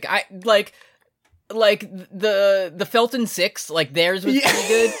 dynamic. I, like the Felton Six, like, theirs was pretty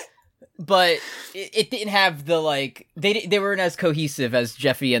good. But it didn't have the, like, they weren't as cohesive as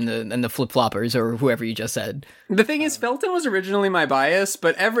Jeffy and the Flip Floppers or whoever you just said. The thing is, Felton was originally my bias,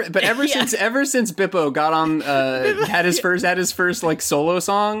 but ever since Bippo got on had his first like solo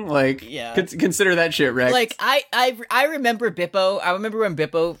song, like consider that shit wrecked. Like I remember Bippo. I remember when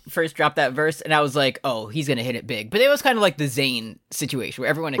Bippo first dropped that verse, and I was like, oh, he's gonna hit it big. But it was kind of like the Zayn situation where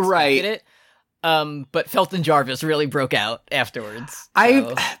everyone expected it. But Felton Jarvis really broke out afterwards.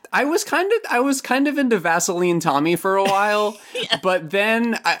 So. I was kind of into Vaseline Tommy for a while, but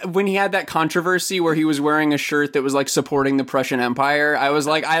then when he had that controversy where he was wearing a shirt that was like supporting the Prussian Empire, I was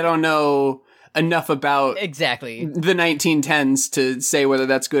like, I don't know enough about the 1910s to say whether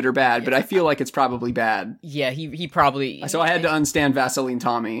that's good or bad, but I feel like it's probably bad. Yeah, he probably... So I had to unstand Vaseline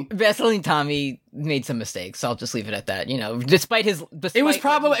Tommy. Vaseline Tommy made some mistakes. I'll just leave it at that. You know, despite it was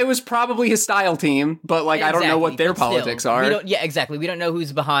probably his style team, but like I don't know what their politics are. Exactly. We don't know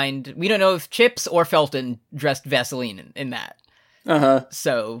who's behind. We don't know if Chips or Felton dressed Vaseline in that.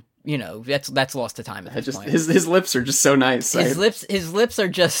 So, you know, that's lost to time at this point. His lips are just so nice. His lips are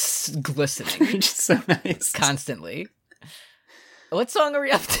just glistening. They're just so nice. Constantly. What song are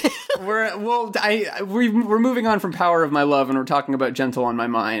we up to? We're moving on from Power of My Love, and we're talking about Gentle on My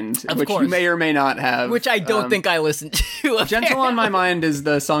Mind, which you may or may not have. Which I don't think I listened to. Apparently. Gentle on My Mind is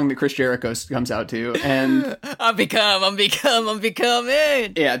the song that Chris Jericho comes out to, and I'm becoming.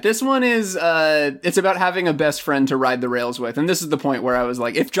 Yeah, this one is it's about having a best friend to ride the rails with, and this is the point where I was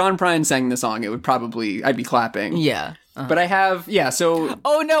like, if John Prine sang the song, I'd be clapping. Yeah. But I have, so...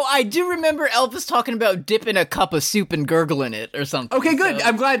 Oh, no, I do remember Elvis talking about dipping a cup of soup and gurgling it or something. Okay, good. So.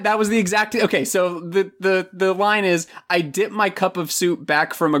 I'm glad that was the exact... Okay, so the line is, I dip my cup of soup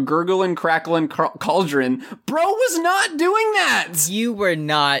back from a gurgling, crackling cauldron. Bro was not doing that! You were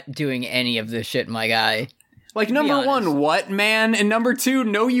not doing any of this shit, my guy. Like, number one, what, man? And number two,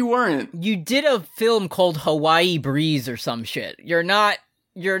 no, you weren't. You did a film called Hawaii Breeze or some shit. You're not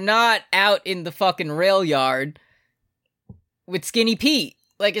out in the fucking rail yard... with Skinny Pete.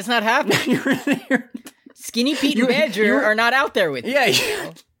 Like, it's not happening. Skinny Pete and Badger are not out there with you.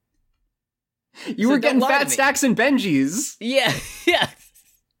 Yeah. You were getting fat stacks and Benjis. Yeah.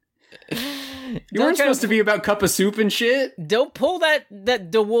 You weren't supposed to be about cup of soup and shit. Don't pull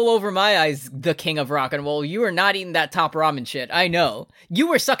the wool over my eyes, the king of rock and roll. You were not eating that top ramen shit. I know. You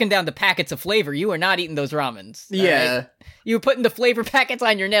were sucking down the packets of flavor. You were not eating those ramens. Yeah. Right? You were putting the flavor packets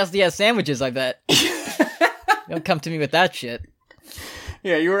on your nasty ass sandwiches, I bet. Don't come to me with that shit.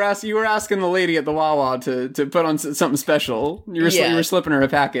 Yeah, you were asking the lady at the Wawa to put on something special. You were slipping her a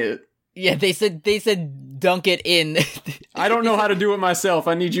packet. Yeah, they said dunk it in. I don't know how to do it myself.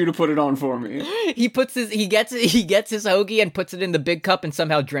 I need you to put it on for me. He gets his hoagie and puts it in the big cup and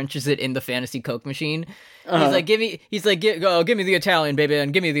somehow drenches it in the fantasy Coke machine. Give me the Italian, baby,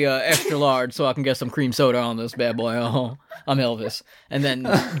 and give me the extra large so I can get some cream soda on this bad boy. Oh, I'm Elvis. And then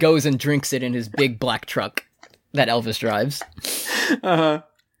goes and drinks it in his big black truck that Elvis drives.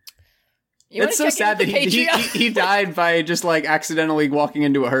 It's so sad that he died by just like accidentally walking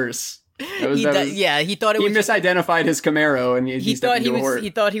into a hearse. He thought he misidentified his Camaro, and he thought he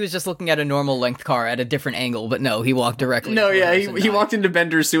thought he was just looking at a normal length car at a different angle, but no, he walked directly. No, yeah, he walked into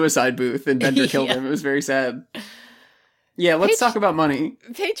Bender's suicide booth, and Bender killed him. It was very sad. Yeah, let's talk about money.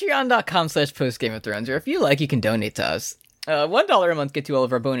 Patreon.com/post Game of Thrones, or if you like, you can donate to us. $1 a month gets you all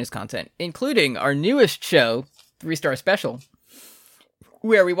of our bonus content, including our newest show, 3-Star Special,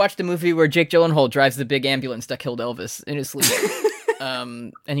 where we watched a movie where Jake Gyllenhaal drives the big ambulance that killed Elvis in his sleep.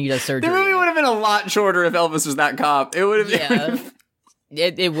 And he does surgery. The movie would have been a lot shorter if Elvis was that cop. It would have.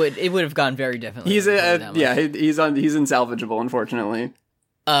 Yeah, it would have gone very differently. He's insalvageable, unfortunately.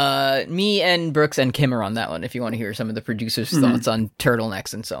 Me and Brooks and Kim are on that one. If you want to hear some of the producers' thoughts on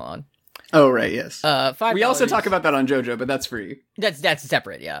turtlenecks and so on. Oh right, yes. $5. We also talk about that on JoJo, but that's free. That's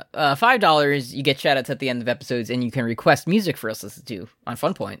separate, yeah. $5, you get shoutouts at the end of episodes, and you can request music for us to listen to on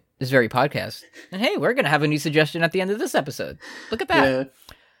Funpoint, this very podcast. And hey, we're gonna have a new suggestion at the end of this episode. Look at that. Yeah.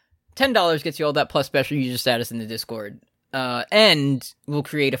 $10 gets you all that plus special user status in the Discord, and we'll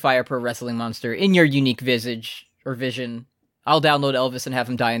create a Fire Pro Wrestling monster in your unique visage or vision. I'll download Elvis and have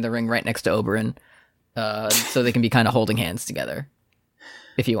him die in the ring right next to Oberyn, so they can be kind of holding hands together,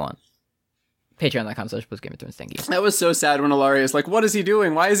 if you want. Patreon.com/postgameofthrones. Thank you. That was so sad when Ilaria's like, what is he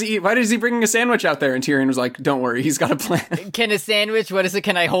doing? Why is he bringing a sandwich out there? And Tyrion was like, don't worry, he's got a plan. Can a sandwich, what is it?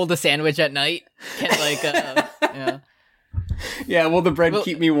 Can I hold a sandwich at night? Can yeah. Yeah, will the bread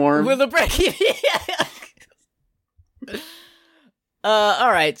keep me warm? Will the bread keep me...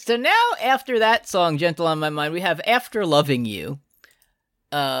 Alright, so now after that song, Gentle on My Mind, we have After Loving You.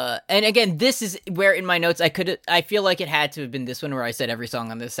 And again, this is where in my notes I feel like it had to have been this one where I said every song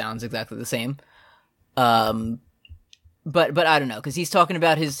on this sounds exactly the same. But I don't know, because he's talking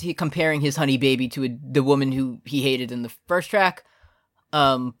about comparing his honey baby to the woman who he hated in the first track.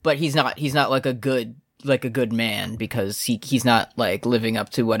 But he's not like a good man, because he's not like living up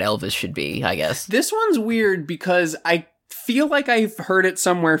to what Elvis should be, I guess. This one's weird because I feel like I've heard it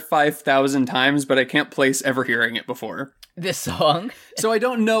somewhere 5,000 times, but I can't place ever hearing it before. This song. So I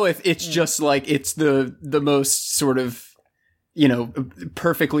don't know if it's just like it's the most sort of,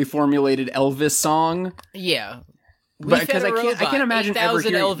 perfectly formulated Elvis song. Yeah. Because I can't imagine ever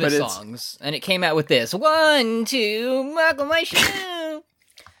hearing Elvis songs, and it came out with this 1, 2, buckle my shoe.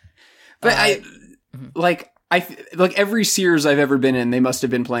 But I every Sears I've ever been in, they must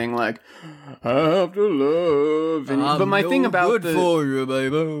have been playing like After Love. But my thing about for you,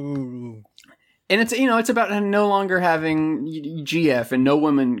 baby. And it's about no longer having GF and no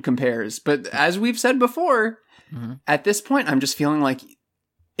woman compares. But as we've said before, at this point, I'm just feeling like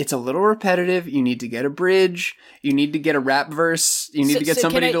it's a little repetitive. You need to get a bridge. You need to get a rap verse. You need to get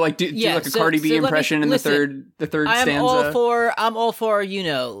somebody to do like a Cardi B impression in the third stanza. I'm all for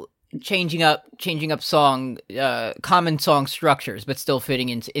changing up song common song structures, but still fitting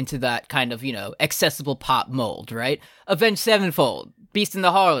into that kind of accessible pop mold, right? Avenged Sevenfold, Beast and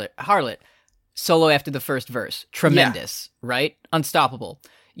the Harlot. Solo after the first verse. Tremendous, right? Unstoppable.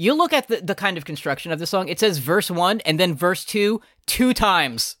 You look at the kind of construction of the song, it says verse 1 and then verse 2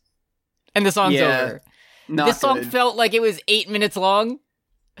 times. And the song's over. This song felt like it was 8 minutes long.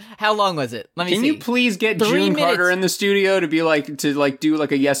 How long was it? Let me see. Can you please get June Carter in the studio to do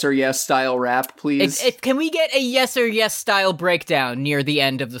like a yes or yes style rap, please? Can we get a yes or yes style breakdown near the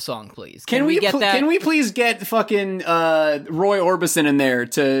end of the song, please? Can we get that? Can we please get fucking Roy Orbison in there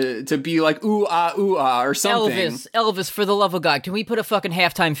to be like ooh ah or something? Elvis, for the love of God, can we put a fucking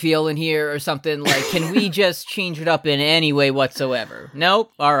halftime feel in here or something? Like, can we just change it up in any way whatsoever?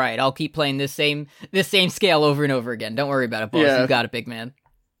 Nope. All right, I'll keep playing this same scale over and over again. Don't worry about it, boss. Yeah. You got it, big man.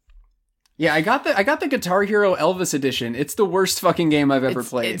 Yeah, I got the Guitar Hero Elvis edition. It's the worst fucking game I've ever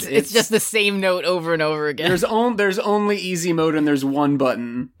played. It's just the same note over and over again. There's only easy mode and there's one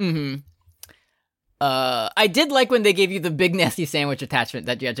button. Mm-hmm. I did like when they gave you the big nasty sandwich attachment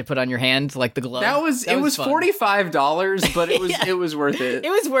that you had to put on your hand, like the glove. It was $45, but it was worth it. It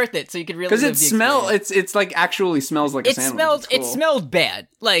was worth it, so you could really because it's like actually smells like a sandwich. It smelled bad.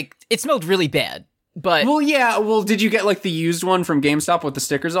 Like it smelled really bad. But did you get like the used one from GameStop with the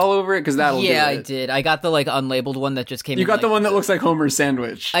stickers all over it? Because that'll do it. I did. I got the like unlabeled one that just came. You got the one that looks like Homer's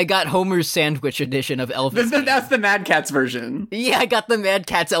sandwich. I got Homer's sandwich edition of Elvis. That's the Mad Catz version. Yeah, I got the Mad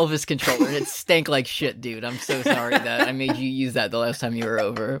Catz Elvis controller. It stank like shit, dude. I'm so sorry that I made you use that the last time you were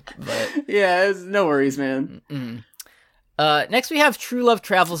over. But yeah, no worries, man. Mm-mm. Next we have True Love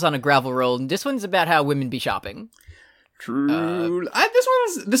Travels on a Gravel Road. This one's about how women be shopping. True.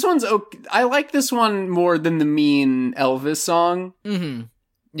 This one's okay. I like this one more than the mean Elvis song. Mm-hmm.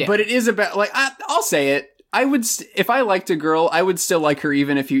 Yeah. But it is about like I'll say it. I would if I liked a girl, I would still like her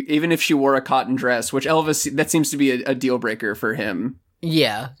even if she wore a cotton dress, which Elvis that seems to be a deal breaker for him.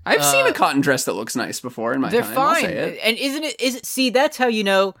 Yeah, I've seen a cotton dress that looks nice before in my they're time. Fine. I'll say it. And is it? See, that's how you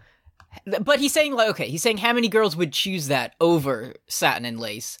know. But he's saying he's saying how many girls would choose that over satin and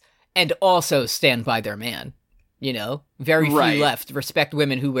lace, and also stand by their man. Very few left respect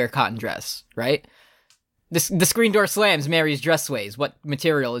women who wear cotton dress, right? The screen door slams, Mary's dress sways. What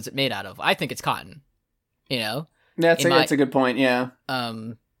material is it made out of? I think it's cotton, That's a good point, yeah.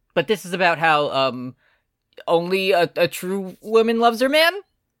 But this is about how only a true woman loves her man?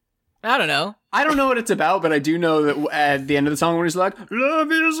 I don't know. I don't know what it's about, but I do know that at the end of the song when he's like,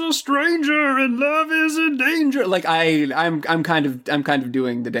 "Love is a stranger and love is a danger," like I'm kind of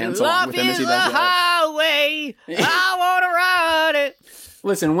doing the dance along with him as he does that. Highway, I wanna ride it.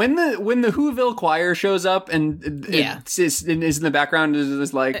 Listen, when the Whoville choir shows up and is in the background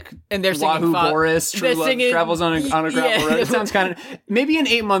is like and they're singing Wahoo Boris, True Love Travels on a Gravel Road. It sounds kind of maybe in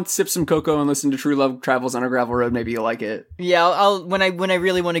 8 months sip some cocoa and listen to True Love Travels on a Gravel Road. Maybe you'll like it. Yeah, I'll when I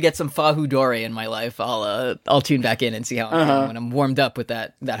really want to get some Fahu Dore in my life, I'll tune back in and see how I'm feeling when I'm warmed up with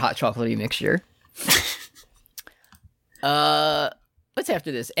that hot chocolatey mixture. What's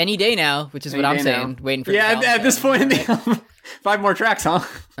after this? Any Day Now, which is what I'm saying. Waiting for at this point in the 5 more tracks,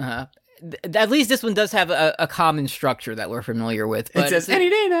 huh? at least this one does have a common structure that we're familiar with. But it says Any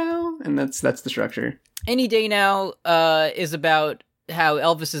Day Now, and that's the structure. Any Day Now is about how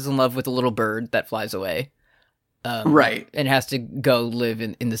Elvis is in love with a little bird that flies away. Right. And has to go live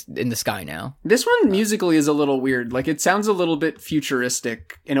in the sky now. This one musically is a little weird. Like, it sounds a little bit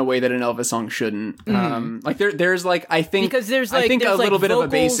futuristic in a way that an Elvis song shouldn't. Like, there's like, I think a little bit of a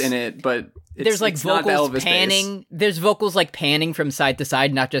bass in it, but there's like it's vocals panning. Bass. There's vocals like panning from side to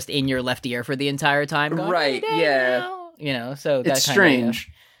side, not just in your left ear for the entire time. Going, right, yeah. Now. You know, so that's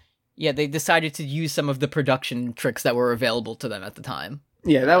strange. Yeah, they decided to use some of the production tricks that were available to them at the time.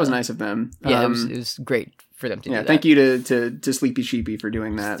 Yeah, that was nice of them. Yeah, it was great for them to do that. Thank you to Sleepy Sheepy for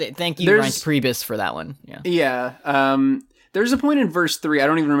doing that. Thank you, Reince Priebus, for that one. Yeah. There's a point in verse 3, I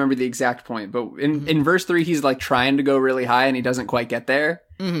don't even remember the exact point, but in verse 3, he's like trying to go really high and he doesn't quite get there.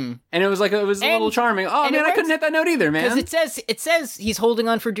 Mm-hmm. And it was a little charming. Oh man, I couldn't hit that note either, man. Because it says he's holding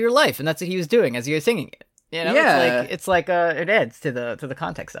on for dear life, and that's what he was doing as he was singing it. You know, yeah. It's like it adds to the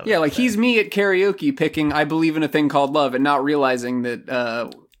context of it. Yeah, like he's me at karaoke picking I Believe in a Thing Called Love and not realizing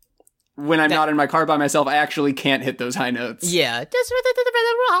that when I'm not in my car by myself, I actually can't hit those high notes. Yeah.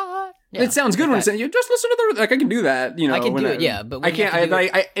 It sounds good when it's saying, you just listen to I can do that, you know. I can do it, but I can't,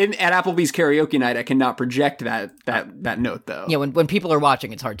 at Applebee's karaoke night, I cannot project that note, though. Yeah, when people are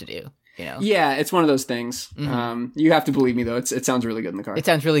watching, it's hard to do, you know. Yeah, it's one of those things. Mm-hmm. You have to believe me, though. It sounds really good in the car. It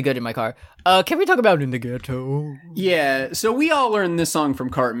sounds really good in my car. Can we talk about In the Ghetto? Yeah, so we all learned this song from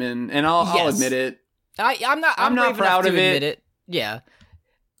Cartman, and I'll admit it. I'm not proud of it. Yeah.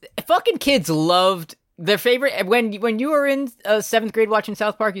 Fucking kids loved their favorite. When you were in 7th grade watching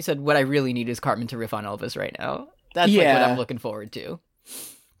South Park, you said, what I really need is Cartman to riff on Elvis right now. That's like what I'm looking forward to.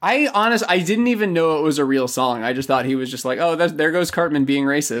 I didn't even know it was a real song. I just thought he was just like, oh, there goes Cartman being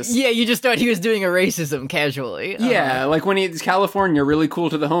racist. Yeah, you just thought he was doing a racism casually. Yeah, like when he's California, really cool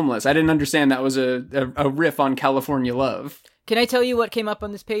to the homeless. I didn't understand that was a riff on California love. Can I tell you what came up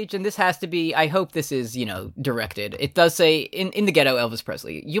on this page? And this has to be, I hope this is, directed. It does say, in the Ghetto, Elvis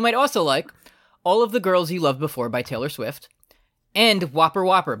Presley. You might also like All of the Girls You Loved Before by Taylor Swift and Whopper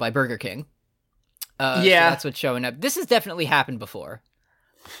Whopper by Burger King. So that's what's showing up. This has definitely happened before.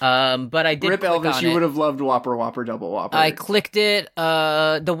 But I did Rip Elvis, you would have loved Whopper Whopper Double Whopper. I clicked it.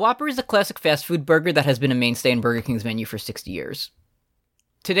 The Whopper is a classic fast food burger that has been a mainstay in Burger King's menu for 60 years.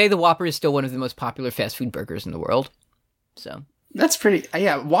 Today, the Whopper is still one of the most popular fast food burgers in the world. So that's pretty.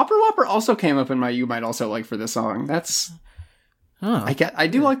 Yeah, Whopper Whopper also came up in my You Might Also Like for this song. That's. Oh, I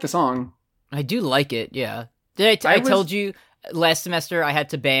do like the song. I do like it. Yeah. Did I told you last semester I had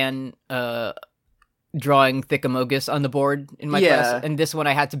to ban drawing Thickamogus on the board in my class, and this one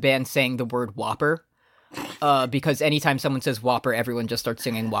I had to ban saying the word Whopper. Because anytime someone says Whopper, everyone just starts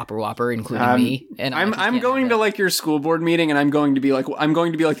singing Whopper Whopper, including me. And I'm going to like your school board meeting, and I'm going to be like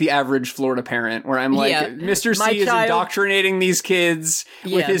the average Florida parent, where I'm like, Mr. C is indoctrinating these kids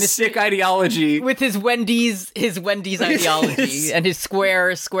with his sick ideology, with his Wendy's ideology and his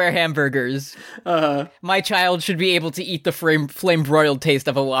square hamburgers. My child should be able to eat the flame broiled taste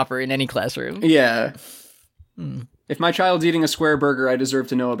of a Whopper in any classroom. Yeah. If my child's eating a square burger, I deserve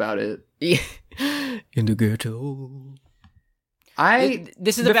to know about it. Yeah. In the Ghetto.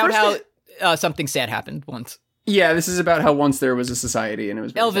 This is about how something sad happened once. Yeah, this is about how once there was a society and it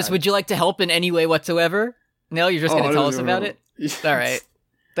was Elvis, sad. Would you like to help in any way whatsoever? No, you're just going to tell us about it? Yes. All right.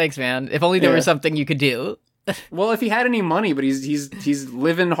 Thanks, man. If only there was something you could do. Well, if he had any money, but he's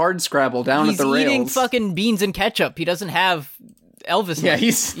living hard scrabble down at the rails. He's eating fucking beans and ketchup. He doesn't have Elvis money,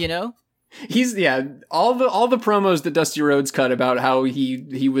 he's... you know? He's all the promos that Dusty Rhodes cut about how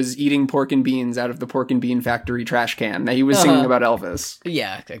he was eating pork and beans out of the pork and bean factory trash can. That he was singing about Elvis.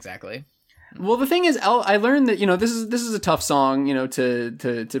 Yeah, exactly. Well, the thing is, I learned that this is a tough song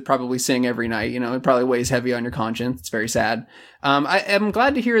to probably sing every night. It probably weighs heavy on your conscience. It's very sad. I am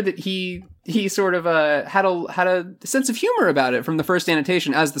glad to hear that he sort of had a sense of humor about it from the first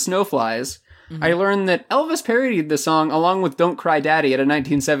annotation, As the Snow Flies. Mm-hmm. I learned that Elvis parodied the song along with Don't Cry Daddy at a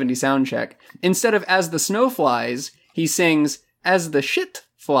 1970 sound check. Instead of As the Snow Flies, he sings As the Shit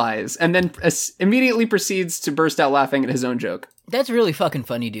Flies, and then immediately proceeds to burst out laughing at his own joke. That's really fucking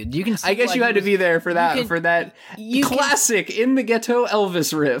funny, dude. You can see I guess you had to be there for that, classic In the Ghetto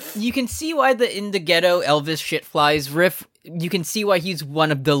Elvis riff. You can see why the In the Ghetto Elvis Shit Flies riff, you can see why he's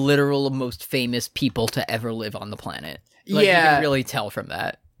one of the literal most famous people to ever live on the planet. You can really tell from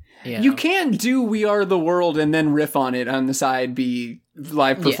that. You can't do We Are the World and then riff on it on the side B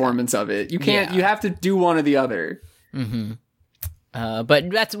live performance of it. You can't. You have to do one or the other. Mm-hmm.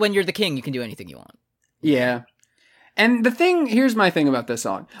 But that's when you're the king. You can do anything you want. Yeah. And here's my thing about this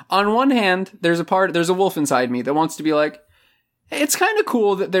song. On one hand, there's a wolf inside me that wants to be like, It's kind of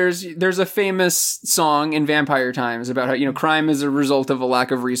cool that there's a famous song in Vampire Times about how, you know, crime is a result of a lack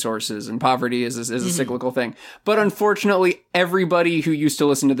of resources and poverty is a cyclical thing. But unfortunately, everybody who used to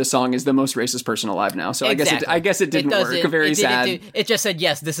listen to the song is the most racist person alive now. So exactly. I guess it didn't work. Very sad. It just said,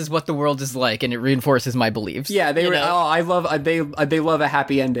 yes, this is what the world is like, and it reinforces my beliefs. Yeah, they love a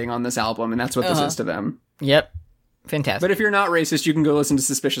happy ending on this album, and that's what this is to them. Yep. Fantastic. But if you're not racist, you can go listen to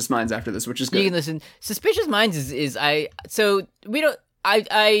Suspicious Minds after this, which is good. You can listen. Suspicious Minds I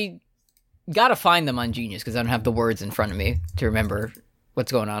gotta find them on Genius because I don't have the words in front of me to remember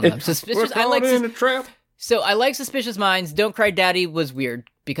what's going on. Suspicious. I like Suspicious Minds. Don't Cry Daddy was weird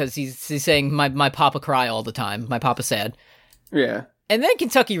because he's saying my papa cry all the time. My papa sad. Yeah. And then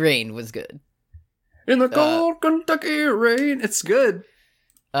Kentucky Rain was good. In the cold Kentucky rain, it's good.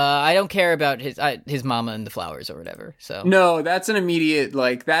 I don't care about his mama and the flowers or whatever. So no, that's an immediate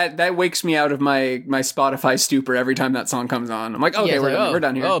that wakes me out of my Spotify stupor every time that song comes on. I'm like, okay, we're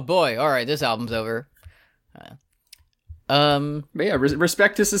done here. Oh boy, all right, this album's over. But yeah,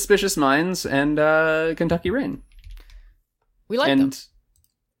 respect to Suspicious Minds and Kentucky Rain. We like them.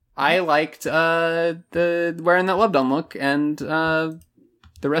 I liked the Wearing That Love Done look, and the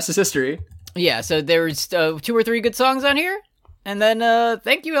rest is history. Yeah, so there's 2 or 3 good songs on here. And then,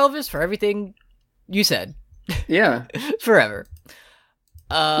 thank you, Elvis, for everything you said. Yeah. Forever.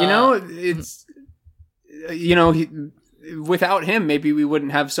 Without him, maybe we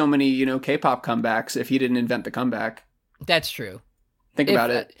wouldn't have so many, K-pop comebacks if he didn't invent the comeback. That's true. Think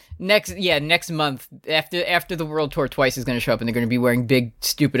about it. Next month, after the world tour, Twice is going to show up, and they're going to be wearing big,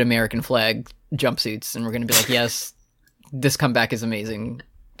 stupid American flag jumpsuits, and we're going to be like, yes, this comeback is amazing.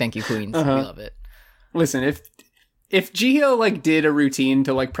 Thank you, Queens. We love it. Listen, if Jihyo did a routine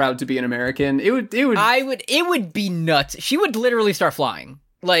to Proud to be an American, it would be nuts. She would literally start flying.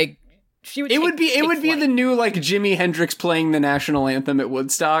 She would. It would be the new Jimi Hendrix playing the national anthem at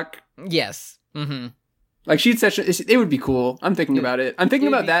Woodstock. Yes. Mm-hmm. It would be cool. I'm thinking about it. I'm thinking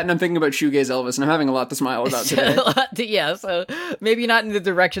about that, and I'm thinking about Shoegaze Elvis, and I'm having a lot to smile about today. Yeah, so maybe not in the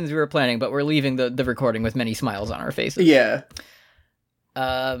directions we were planning, but we're leaving the recording with many smiles on our faces. Yeah.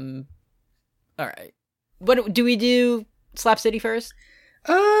 All right. What do we do? Slap City first?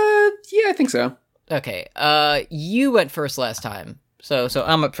 Yeah, I think so. Okay. You went first last time, so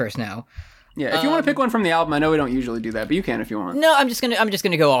I'm up first now. Yeah, if you want to pick one from the album, I know we don't usually do that, but you can if you want. No, I'm just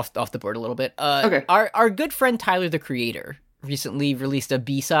gonna go off the board a little bit. Okay. Our good friend Tyler the Creator recently released a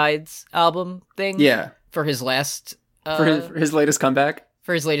B-sides album thing. Yeah. For his last for his latest comeback.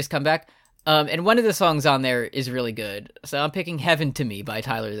 And one of the songs on there is really good. So I'm picking "Heaven to Me" by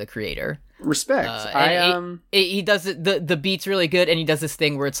Tyler the Creator. Respect. He does the beat's really good, and he does this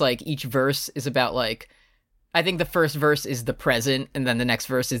thing where it's each verse is about I think the first verse is the present, and then the next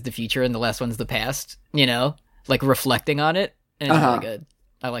verse is the future, and the last one's the past. Reflecting on it, and it's really good.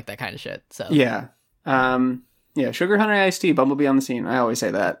 I like that kind of shit. So yeah, Sugar Honey Iced Tea, Bumblebee on the Scene. I always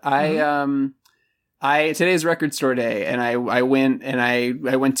say that. Mm-hmm. Today's record store day, and I went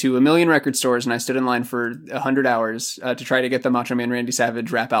to a million record stores, and I stood in line for 100 hours to try to get the Macho Man Randy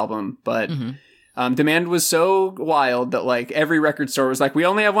Savage rap album. But demand was so wild that every record store was we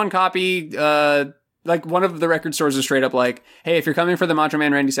only have one copy. One of the record stores was straight up hey, if you're coming for the Macho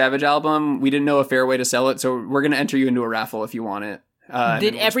Man Randy Savage album, we didn't know a fair way to sell it, so we're going to enter you into a raffle if you want it.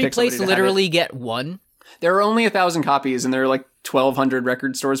 Did every place literally get one? There are only 1,000 copies, and there are 1,200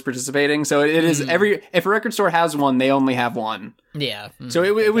 record stores participating. So it is if a record store has one, they only have one. Yeah. So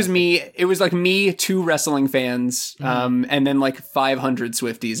it was me. It was me, 2 wrestling fans, and then 500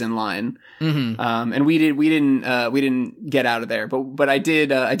 Swifties in line. Mm-hmm. And we didn't get out of there, but I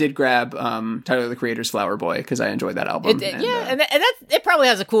did grab Tyler the Creator's Flower Boy because I enjoyed that album. It probably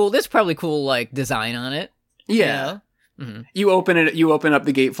has cool design on it. Yeah. Mm-hmm. You open up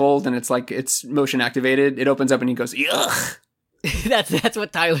the gatefold, and it's motion activated. It opens up, and he goes, "Ugh." That's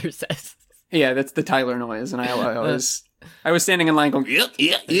what Tyler says. Yeah, that's the Tyler noise, and I was standing in line going,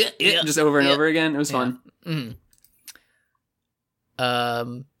 "Yeah," just over and over again. It was fun. Mm-hmm.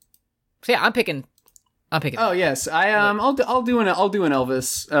 So yeah, I'm picking. Oh yes, I'll do an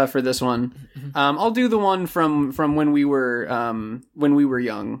Elvis for this one. Mm-hmm. I'll do the one from when we were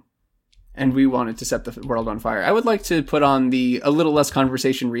young. And we wanted to set the world on fire. I would like to put on A Little Less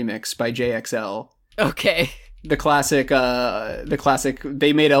Conversation remix by JXL. Okay. The classic. They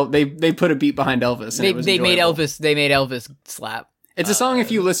put a beat behind Elvis. And they made Elvis slap. It's a song.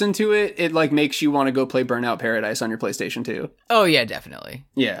 If you listen to it, it makes you want to go play Burnout Paradise on your PlayStation 2. Oh yeah, definitely.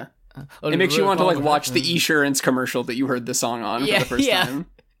 Yeah. It makes you want to watch the Esurance commercial that you heard the song on for the first time.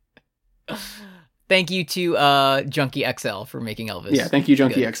 Thank you to Junkie XL for making Elvis. Yeah, thank you,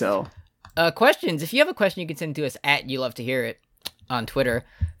 Junkie XL. Questions. If you have a question, you can send to us at You Love to Hear It. on Twitter.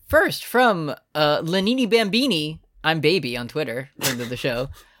 First, from Lanini Bambini, I'm Baby on Twitter, friend of the show.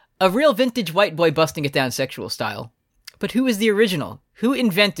 A real vintage white boy busting it down sexual style. But who is the original? Who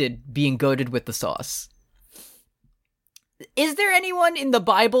invented being goated with the sauce? Is there anyone in the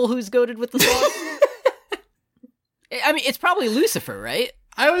Bible who's goated with the sauce? I mean, it's probably Lucifer, right?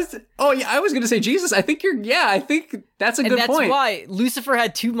 I was going to say Jesus. I think I think that's a good point. And that's why Lucifer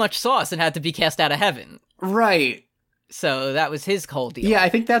had too much sauce and had to be cast out of heaven. Right. So that was his whole deal. Yeah, I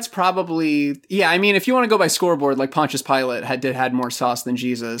think that's probably... Yeah, I mean, if you want to go by scoreboard, like Pontius Pilate had more sauce than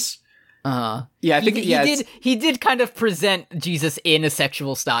Jesus. Uh-huh. Yeah, I think... He did kind of present Jesus in a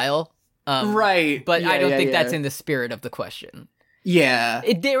sexual style. Right. But I don't think that's in the spirit of the question. Yeah.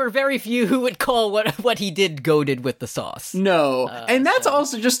 There were very few who would call what he did goated with the sauce. No. And that's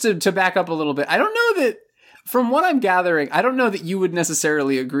also, just to back up a little bit, I don't know that... From what I'm gathering, I don't know that you would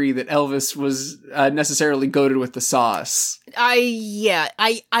necessarily agree that Elvis was necessarily goated with the sauce. I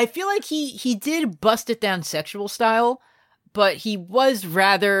feel like he did bust it down sexual style, but he was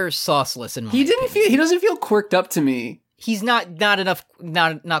rather sauceless in my opinion. He doesn't feel quirked up to me. He's not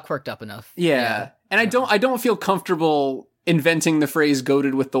quirked up enough. Yeah. And I don't feel comfortable inventing the phrase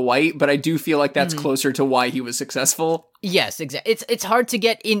goated with the white, but I do feel like that's closer to why he was successful. Yes, exactly. It's hard to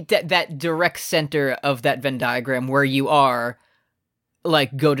get in that direct center of that Venn diagram where you are,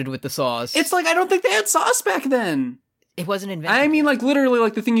 like, goated with the sauce. It's like, I don't think they had sauce back then. It wasn't invented. I mean, like, literally,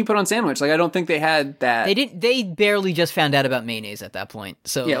 like, the thing you put on sandwich. Like, I don't think they had that. They barely just found out about mayonnaise at that point.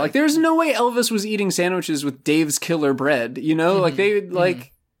 So yeah, like, there's no way Elvis was eating sandwiches with Dave's Killer Bread, you know? Like, they,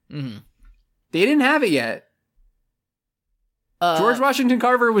 like... They didn't have it yet. George Washington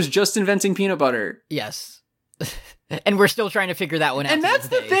Carver was just inventing peanut butter. Yes. And we're still trying to figure that one out. And that's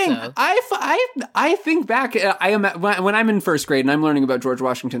the thing. So. I think back, when I'm in first grade and I'm learning about George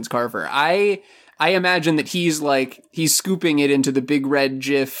Washington's Carver, I imagine that he's scooping it into the big red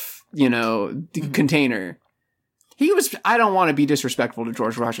Jif, container. I don't want to be disrespectful to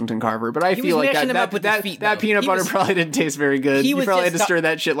George Washington Carver, but I feel like that peanut butter probably didn't taste very good. He probably had to stir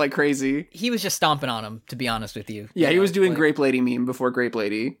that shit like crazy. He was just stomping on him, to be honest with you. Yeah, he was doing Grape Lady meme before Grape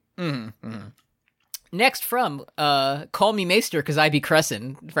Lady. Next from Call Me Maester, because I be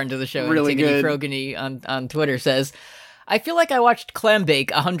Crescent, friend of the show, really good. Frogany on Twitter says, I feel like I watched Clam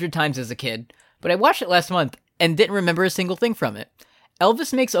Bake 100 times as a kid, but I watched it last month and didn't remember a single thing from it.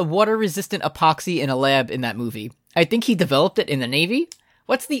 Elvis makes a water-resistant epoxy in a lab in that movie. I think he developed it in the Navy.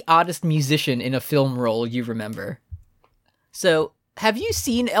 What's the oddest musician in a film role you remember? So, have you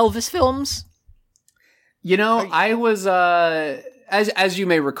seen Elvis films? I was, as you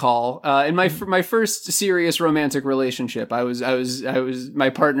may recall, in my first serious romantic relationship, my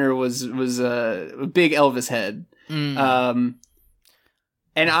partner was a big Elvis head. And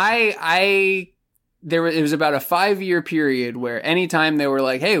it was about a 5-year period where anytime they were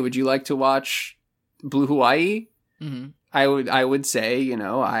like, hey, would you like to watch Blue Hawaii? I would say,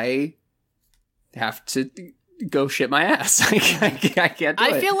 I have to go shit my ass. I can't do it.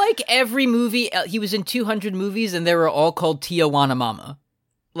 I feel like every movie, he was in 200 movies and they were all called Tijuana Mama.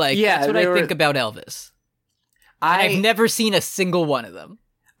 Like, that's what I think about Elvis. I've never seen a single one of them.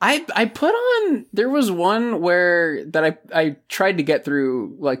 I put on, there was one that I tried to get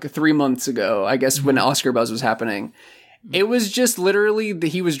through like 3 months ago, I guess when Oscar Buzz was happening. It was just literally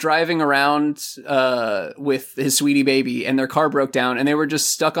he was driving around with his sweetie baby and their car broke down and they were just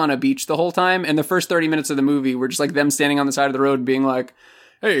stuck on a beach the whole time. And the first 30 minutes of the movie were just like them standing on the side of the road being like,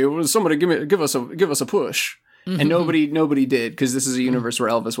 hey, somebody give us a push. And nobody did, because this is a universe where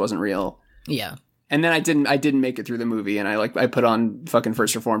Elvis wasn't real. Yeah. And then I didn't make it through the movie and I put on fucking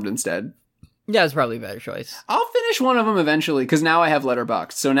First Reformed instead. Yeah, it's probably a better choice. I'll finish one of them eventually, because now I have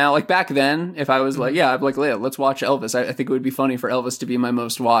Letterboxd. So now, like, back then, if I was like, yeah, I'd be like, Leia, let's watch Elvis. I think it would be funny for Elvis to be my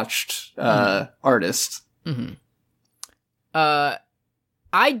most watched artist. I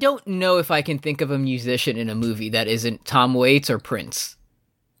don't know if I can think of a musician in a movie that isn't Tom Waits or Prince.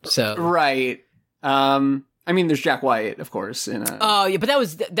 So right. I mean, there's Jack White, of course. Oh yeah, but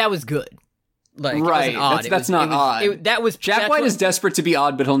that was good. Like, right, odd. That's not odd. Jack White is desperate to be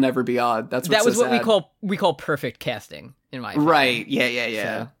odd, but he'll never be odd. That was what we call perfect casting, in my opinion. Right?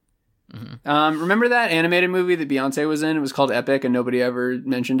 Yeah. So, remember that animated movie that Beyonce was in? It was called Epic, and nobody ever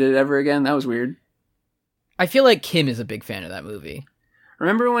mentioned it ever again. That was weird. I feel like Kim is a big fan of that movie.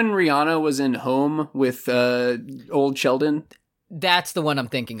 Remember when Rihanna was in Home with old Sheldon? That's the one I'm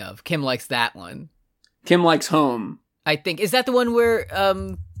thinking of. Kim likes that one. Kim likes Home. I think, is that the one where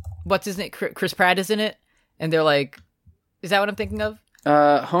what's his name? Chris Pratt is in it, and they're like, is that what I'm thinking of?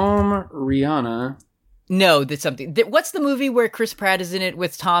 Home, Rihanna. No, that's something. What's the movie where Chris Pratt is in it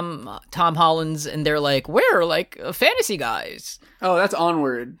with Tom Hollands, and they're like, we're like fantasy guys? Oh, that's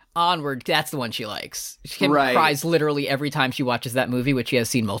Onward. Onward, that's the one she likes. She cries literally every time she watches that movie, which she has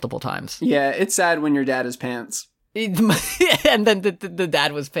seen multiple times. Yeah, it's sad when your dad is pants. And then the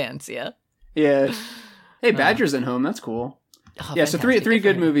dad was pants, yeah. Yeah. Hey, Badger's in Home, that's cool. Oh, yeah, fantastic. So three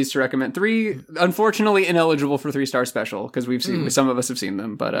good movies to recommend. 3, unfortunately, ineligible for 3-star special, because we've seen, some of us have seen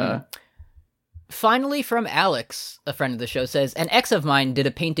them, but... Finally, from Alex, a friend of the show, says, an ex of mine did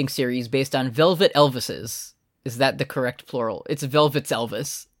a painting series based on Velvet Elvises. Is that the correct plural? It's Velvet's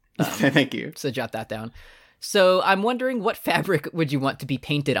Elvis. Thank you. So jot that down. So I'm wondering, what fabric would you want to be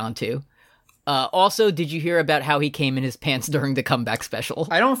painted onto? Also, did you hear about how he came in his pants during the comeback special?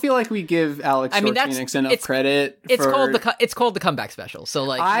 I don't feel like we give Alex Phoenix enough credit. It's called the comeback special. So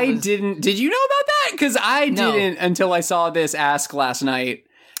like, Did you know about that? Because I didn't until I saw this ask last night.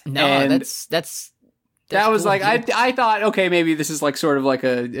 No, and that's that was cool, like I thought, okay, maybe this is like sort of like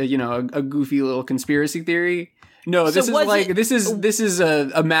a goofy little conspiracy theory. No, this is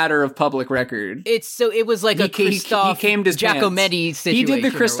a matter of public record. It was like Christoph Giacometti situation. He did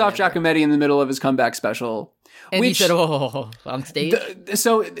the Christoph Giacometti in the middle of his comeback special. And he said, on stage?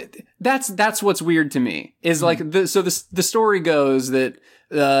 So that's what's weird to me, is like, the story goes that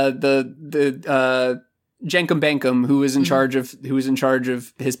the Jenkum Bankum, who was in charge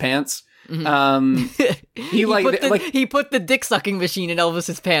of his pants, he put the dick sucking machine in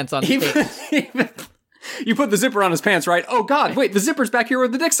Elvis's pants on stage. You put the zipper on his pants, right? Oh God, wait, the zipper's back here where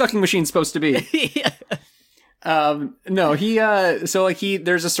the dick sucking machine's supposed to be. Yeah. No,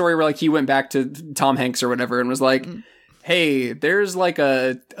 there's a story where like he went back to Tom Hanks or whatever and was like, hey, there's like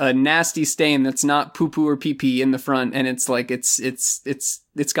a nasty stain that's not poo poo or pee pee in the front, and it's like it's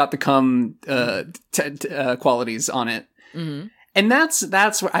got the cum qualities on it. Mm-hmm. And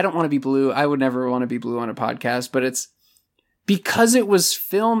that's where I don't want to be blue. I would never want to be blue on a podcast, but it's because it was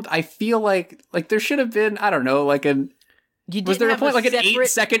filmed. I feel like there should have been, I don't know, like was there a point like an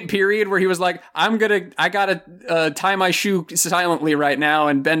 8-second period where he was like, I gotta tie my shoe silently right now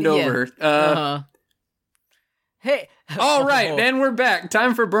and bend over. Hey. All right, and we're back.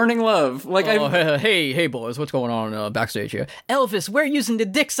 Time for Burning Love. Like, hey, boys, what's going on backstage here? Elvis, we're using the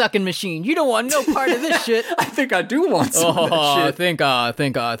dick sucking machine. You don't want no part of this shit. I think I do want some of that shit. I think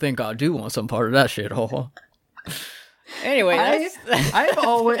I do want some part of that shit. Anyway,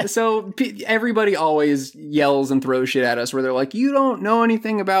 everybody always yells and throws shit at us where they're like, you don't know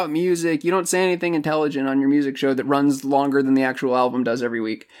anything about music. You don't say anything intelligent on your music show that runs longer than the actual album does every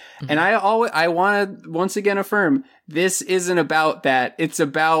week. Mm-hmm. And I want to once again affirm, this isn't about that. It's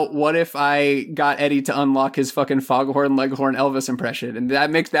about what if I got Eddie to unlock his fucking Foghorn Leghorn Elvis impression, and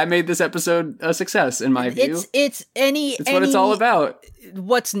that made this episode a success in my view. It's what it's all about.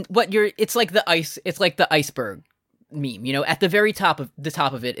 It's like the iceberg meme, at the very top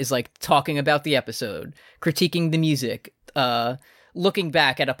of it is like talking about the episode, critiquing the music, looking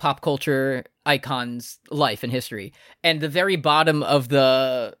back at a pop culture icon's life and history, and the very bottom of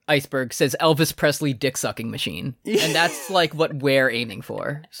the iceberg says Elvis Presley dick sucking machine, and that's like what we're aiming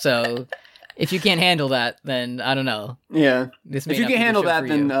for. So if you can't handle that, then I don't know. Yeah, if you can handle that,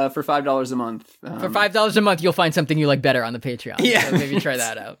 then for $5 a month, for $5 a month, you'll find something you like better on the Patreon. Yeah, so maybe try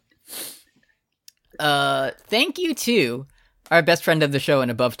that out. Thank you to our best friend of the show and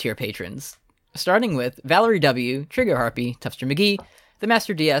above tier patrons, starting with Valerie W, Trigger Harpy, Tufster McGee, The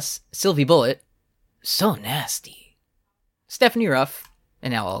Master DS, Sylvie Bullet, So Nasty, Stephanie Ruff,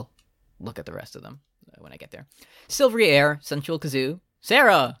 and now I'll look at the rest of them when I get there. Silvery Air, Sensual Kazoo,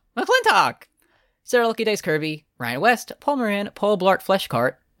 Sarah McClintock, Sarah Lucky Dice Kirby, Ryan West, Paul Moran, Paul Blart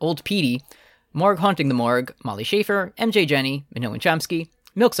Fleshcart, Old Petey, Morgue Haunting the Morgue, Molly Schaefer, MJ Jenny, Minoan Chomsky,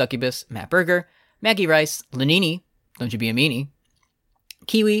 Milk Succubus, Matt Berger, Maggie Rice, Lenini, Don't You Be a Meanie,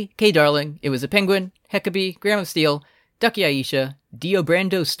 Kiwi, K Darling, It Was a Penguin, Heckabee, Graham of Steel, Ducky Aisha, Dio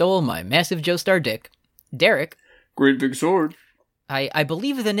Brando Stole My Massive Joestar Dick, Derek, Great Big Sword. I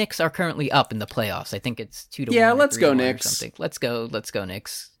believe the Knicks are currently up in the playoffs. I think it's 2-1. Yeah, let's go Knicks. Something. Let's go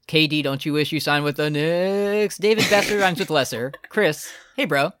Knicks. KD, don't you wish you signed with the Knicks? David Besser rhymes with lesser. Chris, hey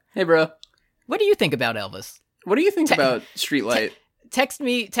bro. Hey bro. What do you think about Elvis? What do you think about Streetlight? Text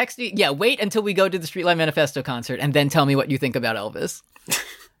me. Yeah, wait until we go to the Streetlight Manifesto concert and then tell me what you think about Elvis.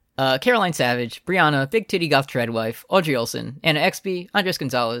 Caroline Savage, Brianna, Big Titty Goth Treadwife, Audrey Olson, Anna Exby, Andres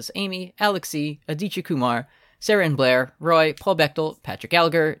Gonzalez, Amy, Alex C., Aditya Kumar, Sarah and Blair, Roy, Paul Bechtel, Patrick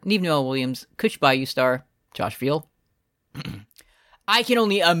Gallagher, Neve Noel Williams, Kush Bayou Star, Josh Veal. I can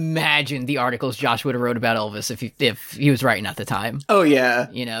only imagine the articles Josh would have wrote about Elvis if he was writing at the time. Oh, yeah.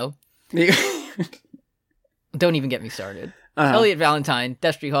 Don't even get me started. Elliot Valentine,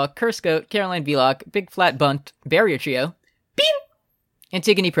 Destry Hawk, Kurscoat, Caroline Velock, Big Flat Bunt, Barrier Trio, Bean,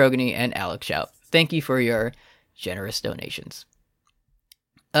 Antigone Progony, and Alex Shout. Thank you for your generous donations.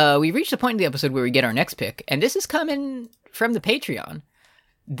 We reached the point in the episode where we get our next pick, and this is coming from the Patreon.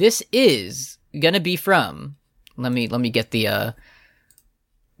 This is gonna be from, let me get the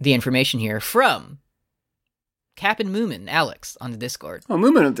information here, from Cap'n Moomin Alex on the Discord. Oh,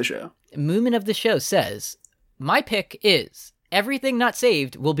 Moomin of the show. Moomin of the show says, my pick is Everything Not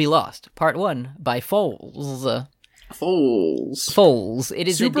Saved Will Be Lost, Part 1 by Foles. Foles. It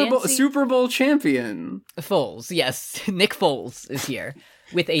is Super Bowl champion. Foles, yes. Nick Foles is here.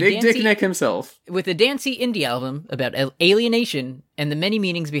 With a Big Dick Nick himself. With a dancey indie album about alienation and the many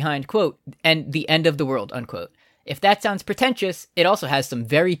meanings behind, quote, and the end of the world, unquote. If that sounds pretentious, it also has some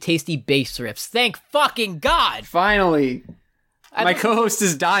very tasty bass riffs. Thank fucking God! Finally. My co-host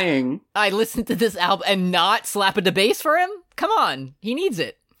is dying. I listened to this album and not slap a bass for him? Come on, he needs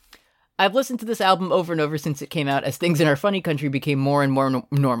it. I've listened to this album over and over since it came out as things in our funny country became more and more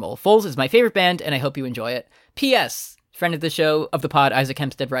normal. Foles is my favorite band, and I hope you enjoy it. P.S. Friend of the show, of the pod, Isaac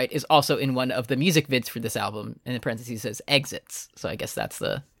Hempstead Wright, is also in one of the music vids for this album. In parentheses says Exits. So I guess that's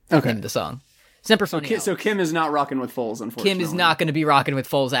the name of the song. Semper Funny. So Kim is not rocking with Foles, unfortunately. Kim is not going to be rocking with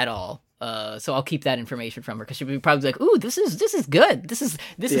Foles at all. So I'll keep that information from her because she'll be probably like, "Ooh, this is good. This is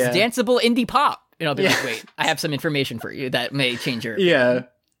danceable indie pop." And I'll be like, "Wait, I have some information for you that may change your opinion."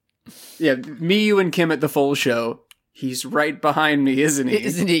 Yeah. Me, you, and Kim at the Foles show. He's right behind me, isn't he?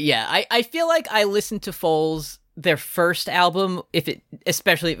 Isn't he? Yeah. I feel like I listened to Foles, their first album,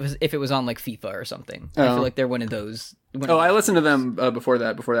 especially if it was on like FIFA or something. I feel like they're one of those. I listened to them before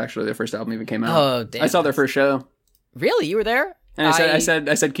actually their first album even came out. Oh, damn! I saw their first show. Really, you were there? And I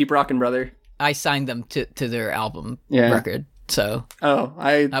said, keep rocking, brother. I signed them to their album record. So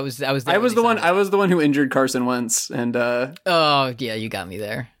I was the one who injured Carson Wentz, and oh yeah, you got me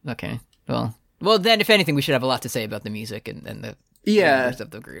there. Okay, well then, if anything, we should have a lot to say about the music and the members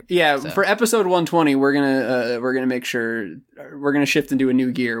of the group. Yeah, so. For episode 120, we're gonna make sure we're gonna shift into a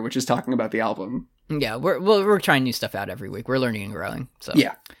new gear, which is talking about the album. Yeah, we're trying new stuff out every week. We're learning and growing. So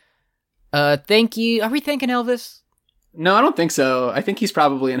yeah. Thank you. Are we thanking Elvis? No, I don't think so. I think he's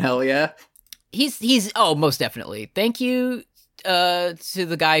probably in hell. Yeah. He's most definitely. Thank you to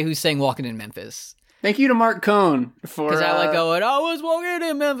the guy who sang "Walking in Memphis." Thank you to Mark Cohn for because I like going. I was walking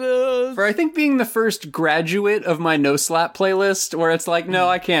in Memphis for I think being the first graduate of my no slap playlist, where it's like, no,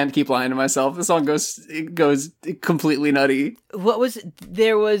 I can't keep lying to myself. The song goes completely nutty.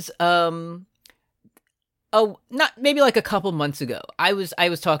 There was not maybe like a couple months ago. I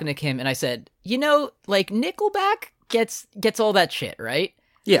was talking to Kim and I said, like Nickelback gets all that shit, right?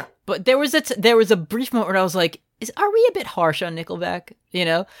 Yeah. But there was a brief moment where I was like, are we a bit harsh on Nickelback?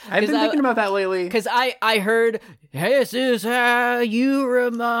 I've been thinking about that lately. Because I heard, this is how you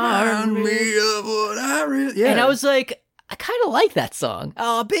remind me of what I really... Yeah. And I was like, I kind of like that song.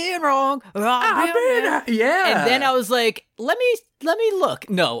 I've been wrong. I've been yeah. And then I was like, let me look.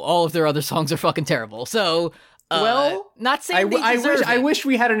 No, all of their other songs are fucking terrible. So, not saying I wish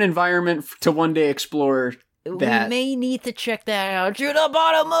we had an environment to one day explore that. We may need to check that out. To the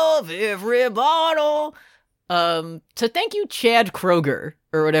bottom of every bottle. So thank you, Chad Kroger,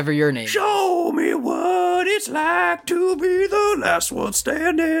 or whatever your name is. Show me what it's like to be the last one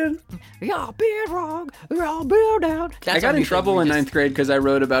standing. Y'all been wrong, y'all been down. I got in trouble in 9th grade because I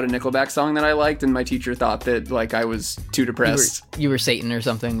wrote about a Nickelback song that I liked, and my teacher thought that like I was too depressed. You were Satan or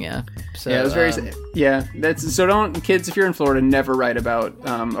something, yeah. So, yeah, it was very. Don't kids, if you're in Florida, never write about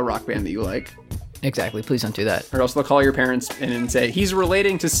a rock band that you like. Exactly. Please don't do that. Or else they'll call your parents in and say, he's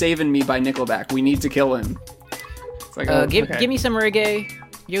relating to Savin' Me by Nickelback. We need to kill him. It's like, give me some reggae.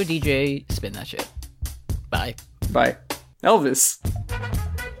 Yo, DJ, spin that shit. Bye. Elvis.